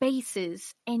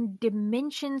 spaces, and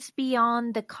dimensions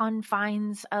beyond the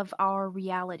confines of our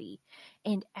reality.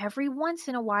 And every once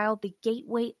in a while, the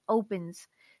gateway opens,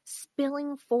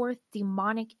 spilling forth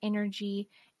demonic energy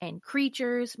and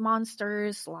creatures,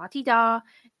 monsters, la-ti-da,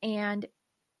 and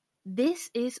this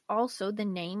is also the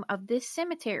name of this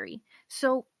cemetery.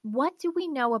 So what do we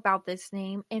know about this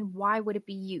name and why would it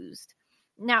be used?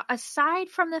 Now, aside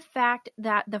from the fact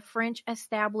that the French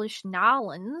established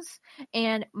Nolens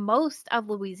and most of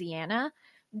Louisiana,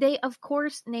 they of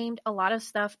course named a lot of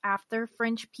stuff after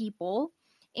French people.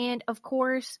 And of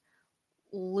course,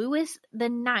 Louis the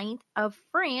Ninth of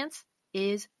France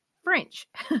is French,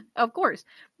 of course.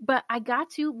 But I got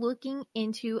to looking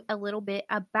into a little bit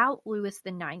about Louis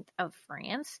the Ninth of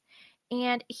France,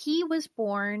 and he was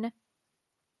born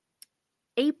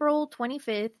April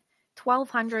 25th,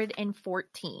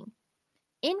 1214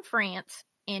 in France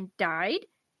and died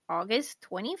August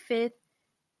 25th,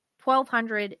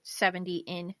 1270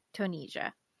 in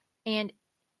Tunisia. And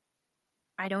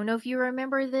I don't know if you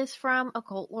remember this from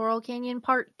Occult Laurel Canyon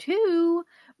Part 2,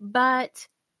 but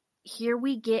here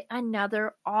we get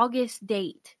another August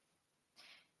date.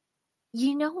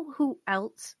 You know who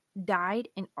else died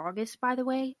in August, by the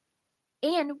way?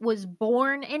 And was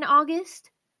born in August?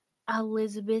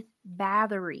 Elizabeth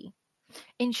Bathory.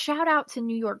 And shout out to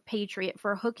New York Patriot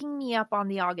for hooking me up on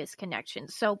the August connection.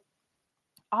 So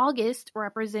August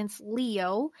represents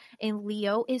Leo, and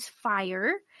Leo is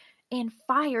fire, and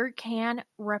fire can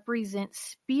represent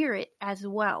spirit as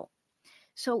well.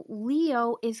 So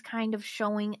Leo is kind of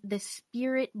showing the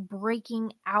spirit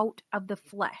breaking out of the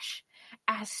flesh.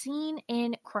 As seen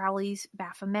in Crowley's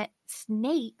Baphomet,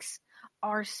 snakes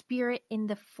are spirit in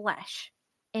the flesh,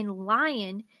 and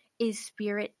lion is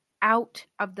spirit out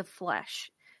of the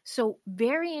flesh. So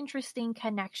very interesting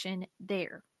connection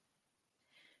there.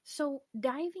 So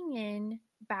diving in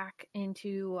back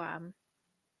into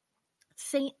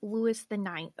Saint Louis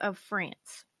IX of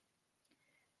France,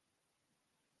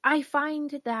 I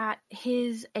find that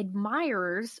his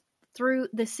admirers through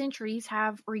the centuries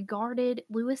have regarded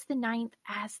Louis IX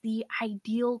as the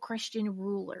ideal Christian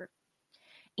ruler,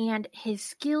 and his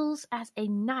skills as a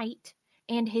knight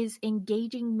and his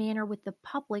engaging manner with the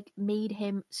public made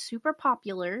him super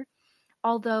popular,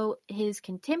 although his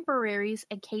contemporaries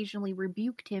occasionally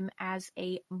rebuked him as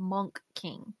a monk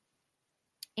king.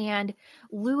 And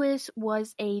Louis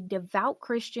was a devout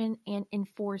Christian and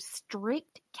enforced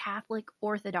strict Catholic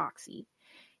orthodoxy.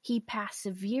 He passed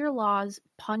severe laws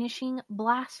punishing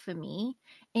blasphemy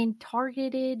and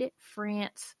targeted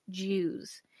France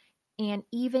Jews, and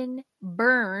even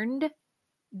burned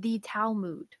the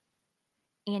Talmud.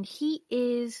 And he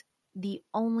is the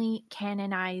only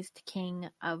canonized king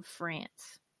of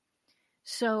France.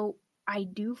 So I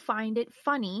do find it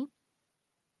funny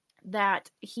that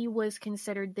he was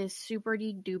considered this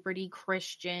super-duper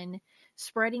Christian,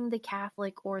 spreading the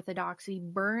Catholic orthodoxy,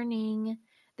 burning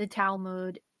the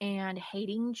Talmud, and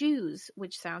hating Jews,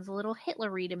 which sounds a little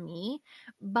Hitlery to me,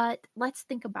 but let's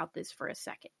think about this for a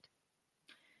second.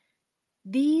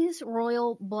 These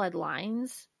royal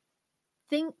bloodlines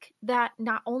think that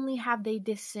not only have they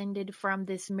descended from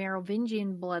this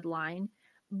Merovingian bloodline,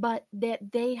 but that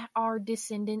they are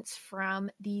descendants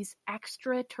from these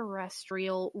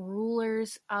extraterrestrial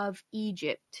rulers of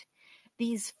Egypt.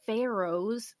 These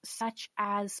pharaohs, such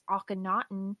as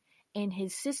Akhenaten and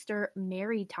his sister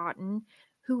Meritaten,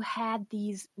 who had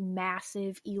these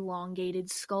massive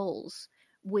elongated skulls,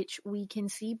 which we can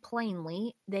see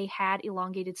plainly. They had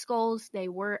elongated skulls, they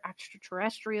were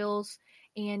extraterrestrials,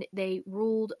 and they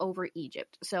ruled over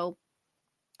Egypt. So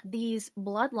these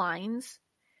bloodlines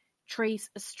trace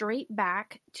straight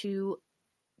back to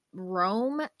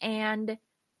Rome and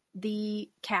the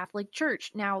Catholic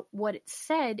Church. Now, what it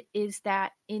said is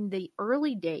that in the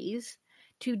early days,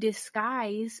 to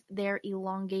disguise their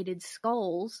elongated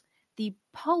skulls, the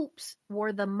popes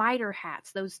wore the mitre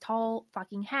hats, those tall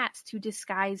fucking hats, to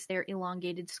disguise their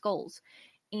elongated skulls.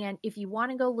 And if you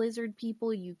want to go lizard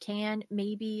people, you can.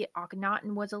 Maybe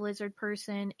Akhenaten was a lizard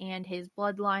person and his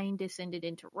bloodline descended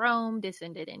into Rome,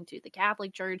 descended into the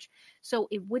Catholic Church. So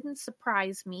it wouldn't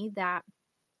surprise me that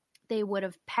they would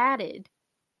have patted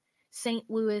St.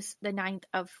 Louis IX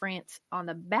of France on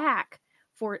the back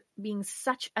for being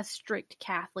such a strict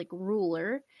Catholic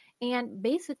ruler and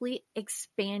basically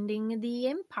expanding the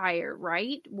empire,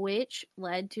 right? Which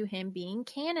led to him being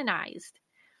canonized.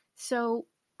 So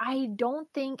I don't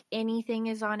think anything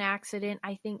is on accident.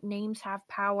 I think names have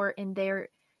power, and they're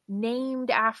named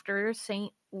after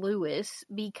St. Louis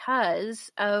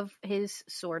because of his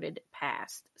sordid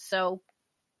past. So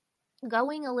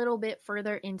going a little bit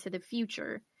further into the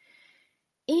future,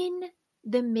 in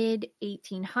the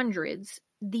mid-1800s,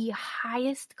 the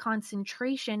highest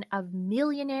concentration of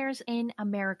millionaires in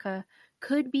America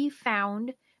could be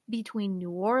found between New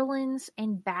Orleans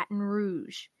and Baton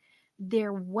Rouge.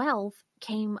 Their wealth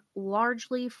came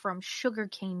largely from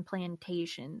sugarcane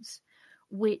plantations,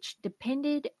 which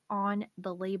depended on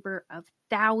the labor of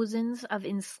thousands of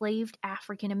enslaved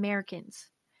African Americans.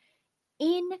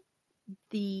 In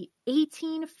the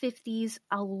 1850s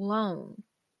alone,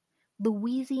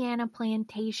 Louisiana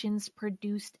plantations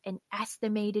produced an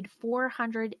estimated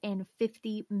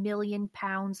 450 million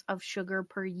pounds of sugar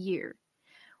per year,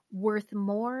 worth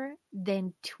more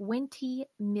than 20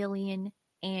 million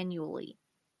annually.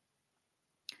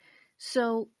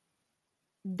 So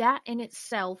that in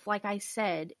itself, like I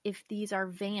said, if these are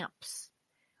vamps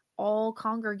all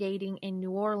congregating in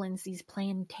New Orleans, these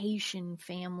plantation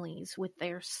families with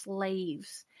their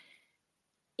slaves,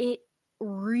 it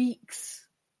reeks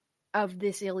of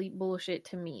this elite bullshit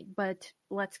to me. But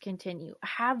let's continue.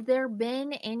 Have there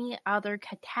been any other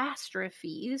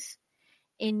catastrophes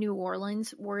in New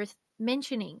Orleans worth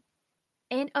mentioning?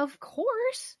 And of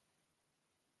course,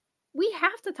 we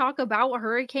have to talk about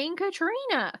Hurricane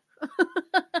Katrina.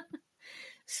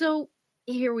 So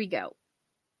here we go.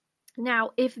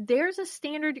 Now, if there's a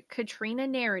standard Katrina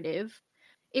narrative,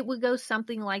 it would go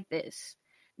something like this.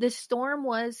 The storm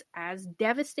was as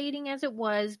devastating as it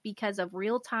was because of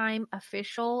real-time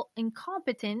official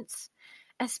incompetence,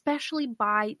 especially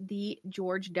by the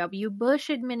George W. Bush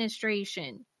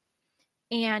administration.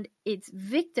 And its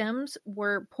victims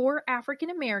were poor African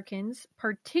Americans,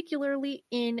 particularly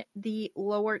in the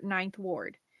lower Ninth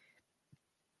Ward.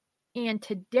 And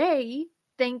today,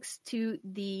 thanks to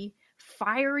the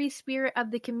fiery spirit of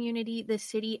the community, the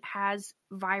city has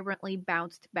vibrantly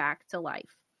bounced back to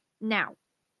life. Now,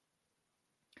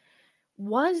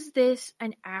 was this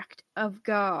an act of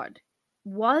God?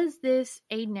 Was this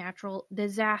a natural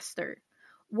disaster?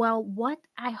 Well, what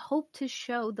I hope to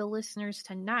show the listeners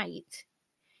tonight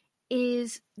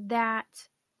is that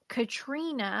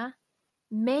Katrina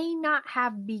may not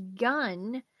have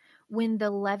begun when the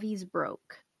levees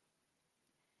broke,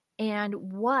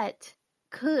 and what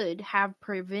could have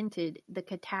prevented the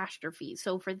catastrophe.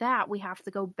 So for that, we have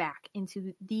to go back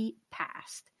into the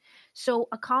past. So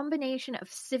a combination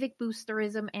of civic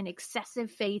boosterism and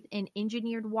excessive faith in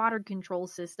engineered water control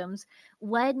systems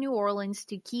led New Orleans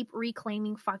to keep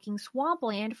reclaiming fucking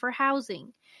swampland for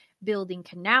housing, building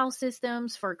canal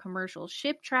systems for commercial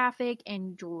ship traffic,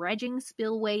 and dredging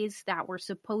spillways that were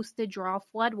supposed to draw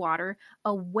floodwater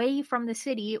away from the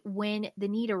city when the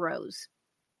need arose.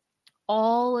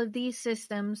 All of these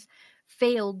systems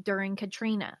failed during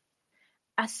Katrina.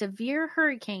 A severe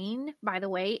hurricane, by the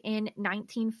way, in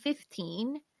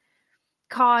 1915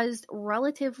 caused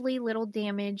relatively little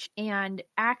damage and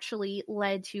actually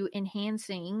led to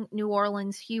enhancing New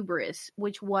Orleans' hubris,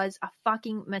 which was a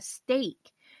fucking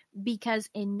mistake because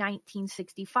in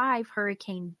 1965,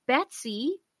 Hurricane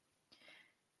Betsy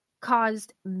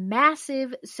caused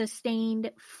massive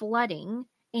sustained flooding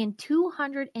and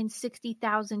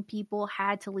 260,000 people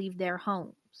had to leave their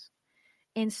homes.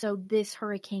 And so this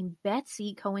Hurricane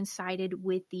Betsy coincided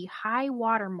with the high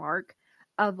water mark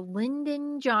of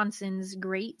Lyndon Johnson's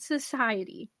Great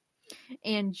Society.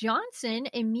 And Johnson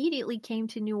immediately came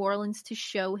to New Orleans to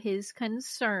show his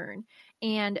concern.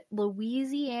 And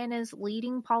Louisiana's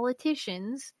leading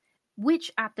politicians,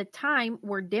 which at the time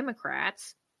were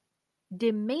Democrats,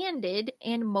 demanded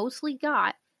and mostly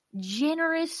got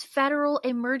generous federal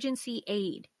emergency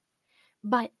aid.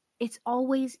 But it's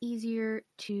always easier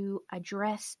to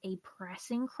address a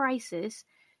pressing crisis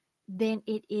than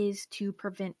it is to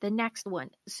prevent the next one.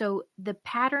 So the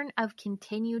pattern of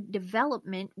continued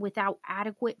development without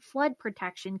adequate flood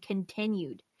protection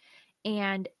continued.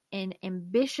 And an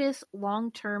ambitious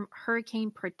long-term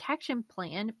hurricane protection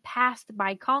plan passed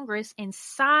by Congress and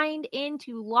signed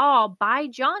into law by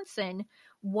Johnson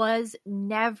was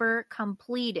never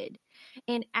completed.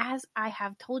 And as I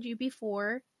have told you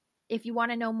before, if you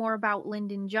want to know more about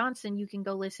Lyndon Johnson, you can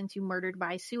go listen to Murdered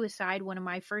by Suicide, one of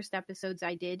my first episodes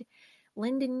I did.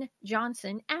 Lyndon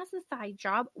Johnson, as a side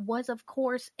job, was of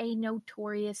course a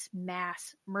notorious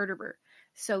mass murderer.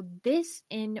 So this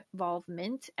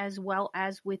involvement, as well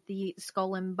as with the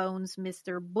Skull and Bones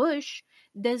Mr. Bush,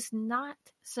 does not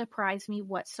surprise me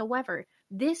whatsoever.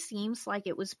 This seems like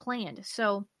it was planned.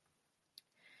 So,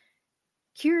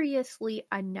 curiously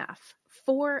enough,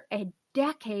 for a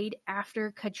decade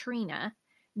after Katrina,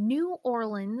 New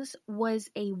Orleans was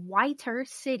a whiter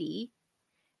city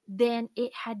than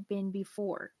it had been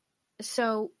before.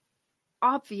 So,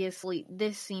 obviously,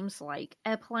 this seems like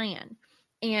a plan.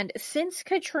 And since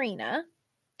Katrina,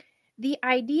 the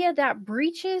idea that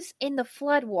breaches in the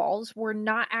flood walls were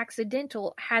not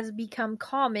accidental has become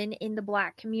common in the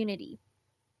Black community.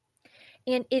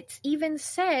 And it's even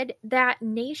said that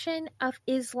Nation of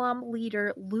Islam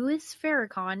leader Louis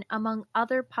Farrakhan, among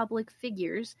other public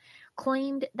figures,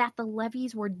 claimed that the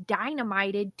levees were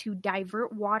dynamited to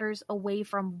divert waters away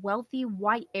from wealthy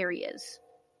white areas.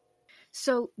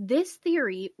 So this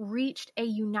theory reached a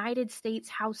United States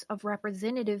House of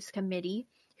Representatives committee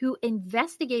who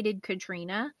investigated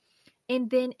Katrina, and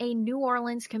then a New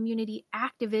Orleans community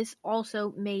activist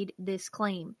also made this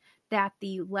claim that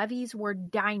the levees were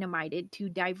dynamited to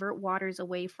divert waters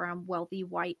away from wealthy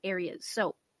white areas.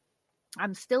 So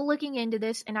I'm still looking into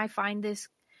this, and I find this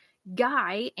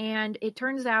guy, and it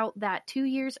turns out that 2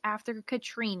 years after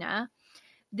Katrina,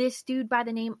 this dude by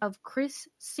the name of Chris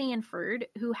Sanford,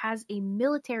 who has a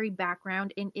military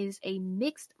background and is a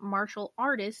mixed martial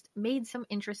artist, made some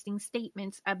interesting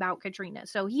statements about Katrina.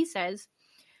 So he says,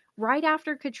 right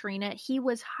after Katrina, he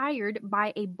was hired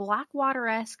by a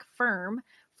Blackwater-esque firm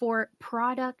for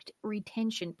product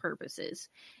retention purposes.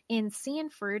 And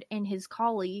Sanford and his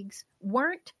colleagues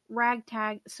weren't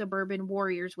ragtag suburban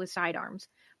warriors with sidearms,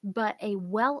 but a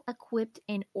well-equipped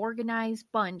and organized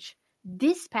bunch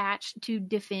dispatched to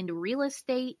defend real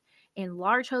estate and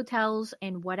large hotels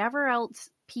and whatever else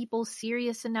people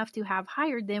serious enough to have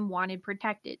hired them wanted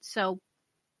protected. So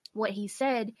what he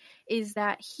said is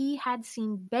that he had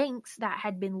seen banks that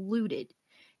had been looted.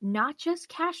 Not just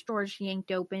cash drawers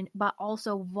yanked open, but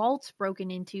also vaults broken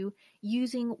into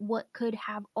using what could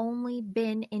have only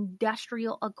been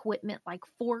industrial equipment like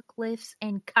forklifts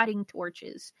and cutting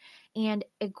torches, and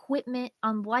equipment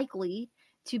unlikely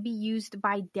to be used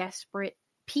by desperate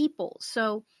people.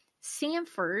 So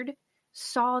Sanford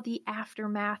saw the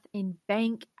aftermath in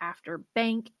bank after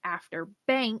bank after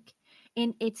bank,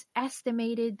 and it's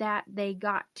estimated that they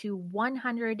got to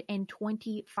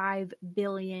 125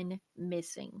 billion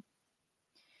missing.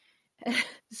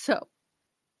 So,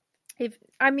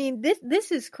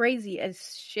 this is crazy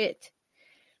as shit.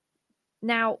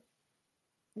 Now,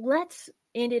 let's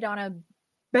end it on a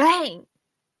bang,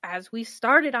 as we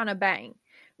started on a bang.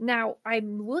 Now,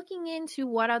 I'm looking into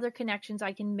what other connections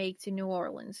I can make to New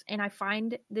Orleans, and I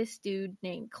find this dude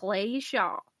named Clay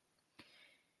Shaw.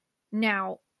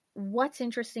 Now, what's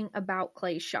interesting about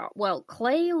Clay Shaw? Well,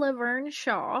 Clay Laverne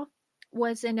Shaw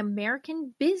was an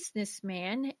American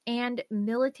businessman and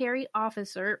military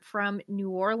officer from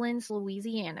New Orleans,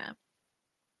 Louisiana.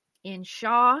 And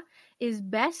Shaw is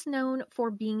best known for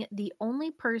being the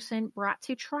only person brought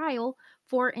to trial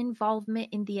for involvement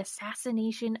in the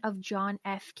assassination of John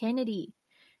F. Kennedy.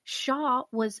 Shaw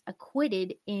was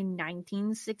acquitted in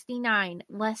 1969,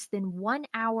 less than 1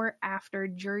 hour after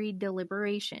jury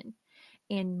deliberation.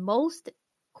 And most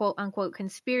quote-unquote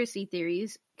conspiracy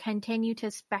theories continue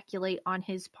to speculate on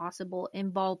his possible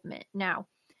involvement. Now,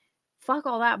 fuck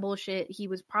all that bullshit. He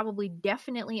was probably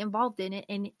definitely involved in it,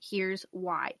 and here's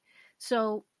why.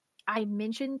 So I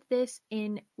mentioned this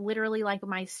in literally like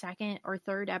my second or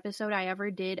third episode I ever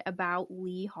did about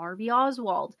Lee Harvey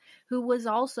Oswald, who was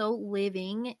also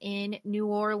living in New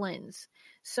Orleans.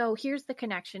 So here's the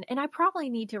connection. And I probably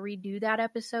need to redo that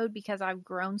episode because I've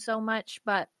grown so much,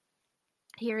 but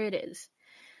here it is.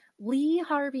 Lee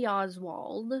Harvey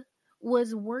Oswald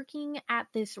was working at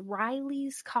this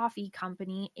Riley's Coffee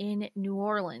Company in New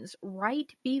Orleans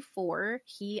right before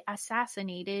he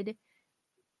assassinated,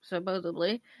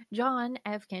 supposedly, John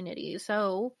F. Kennedy.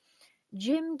 So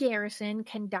Jim Garrison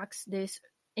conducts this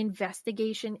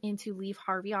investigation into Lee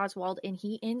Harvey Oswald, and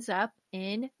he ends up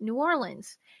in New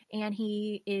Orleans. And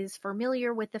he is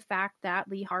familiar with the fact that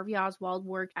Lee Harvey Oswald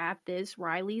worked at this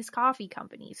Riley's Coffee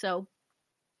Company. So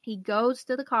he goes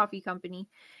to the coffee company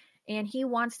and he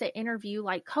wants to interview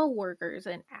like coworkers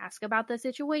and ask about the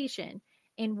situation.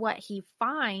 And what he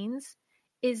finds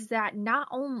is that not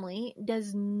only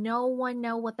does no one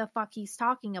know what the fuck he's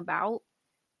talking about,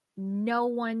 no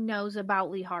one knows about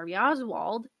Lee Harvey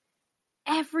Oswald.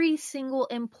 Every single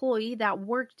employee that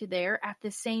worked there at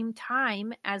the same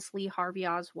time as Lee Harvey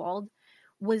Oswald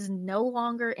was no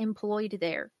longer employed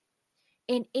there.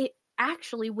 And it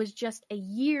actually was just a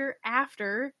year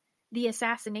after the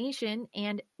assassination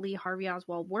and Lee Harvey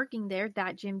Oswald working there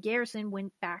that Jim Garrison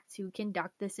went back to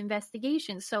conduct this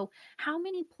investigation. So how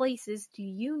many places do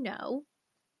you know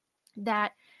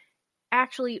that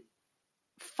actually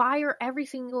fire every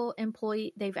single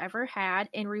employee they've ever had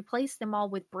and replace them all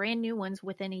with brand new ones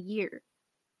within a year?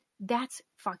 That's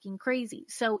fucking crazy.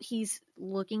 So he's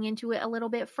looking into it a little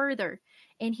bit further,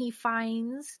 and he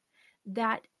finds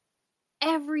that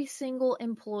every single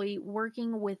employee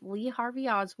working with Lee Harvey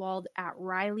Oswald at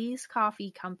Riley's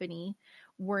Coffee Company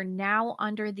were now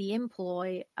under the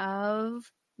employ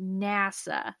of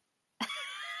NASA.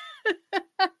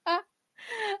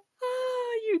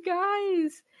 Oh, you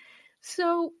guys.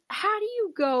 So, how do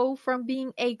you go from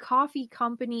being a coffee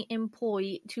company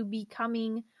employee to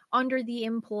becoming under the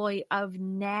employ of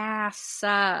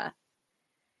NASA?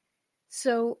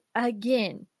 So,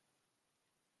 again,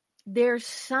 there's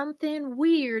something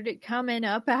weird coming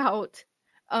up out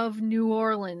of New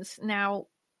Orleans. Now,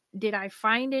 did I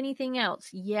find anything else?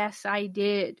 Yes, I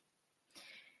did.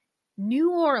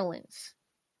 New Orleans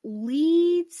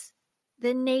leads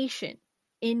the nation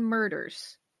in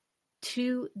murders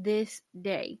to this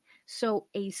day. So,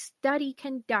 a study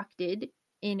conducted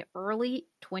in early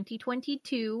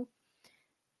 2022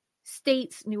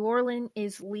 states New Orleans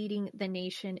is leading the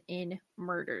nation in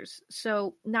murders.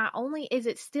 So not only is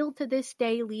it still to this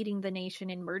day leading the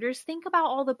nation in murders, think about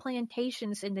all the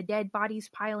plantations and the dead bodies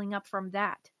piling up from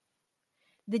that.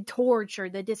 The torture,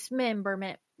 the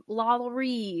dismemberment,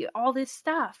 LaLaurie, all this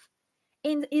stuff.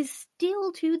 And is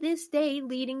still to this day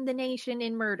leading the nation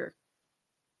in murder.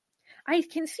 I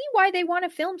can see why they want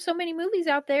to film so many movies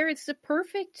out there. It's the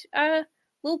perfect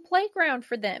little playground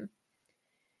for them.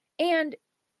 And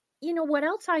you know what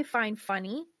else I find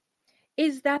funny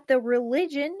is that the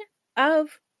religion of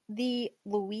the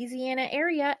Louisiana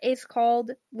area is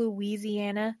called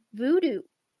Louisiana Voodoo.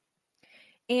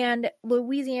 And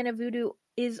Louisiana Voodoo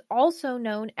is also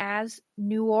known as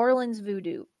New Orleans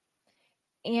Voodoo.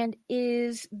 and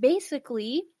is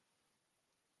basically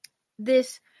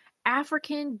this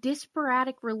African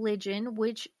disparate religion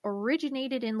which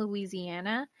originated in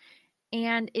Louisiana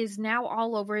and is now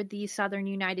all over the southern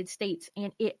United States.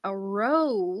 And it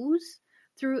arose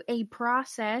through a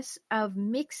process of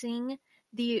mixing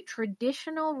the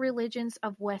traditional religions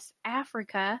of West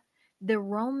Africa, the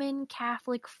Roman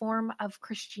Catholic form of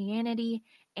Christianity,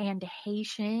 and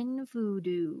Haitian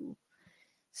voodoo.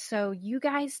 So you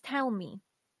guys tell me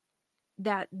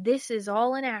that this is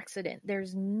all an accident.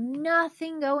 There's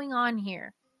nothing going on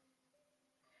here.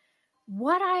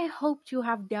 What I hope to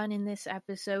have done in this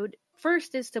episode,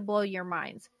 first, is to blow your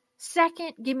minds.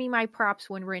 Second, give me my props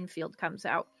when Renfield comes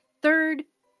out. Third,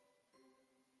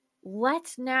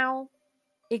 let's now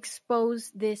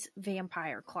expose this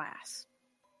vampire class.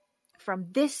 From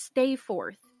this day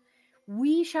forth,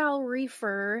 we shall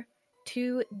refer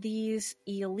to these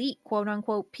elite,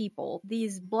 quote-unquote, people,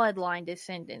 these bloodline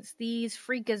descendants, these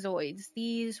freakazoids,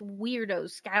 these weirdos,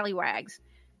 scallywags,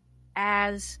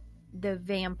 as the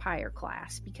vampire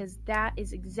class, because that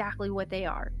is exactly what they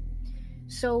are.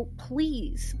 So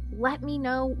please let me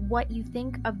know what you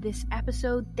think of this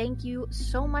episode. Thank you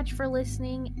so much for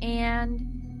listening,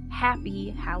 and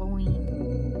happy Halloween.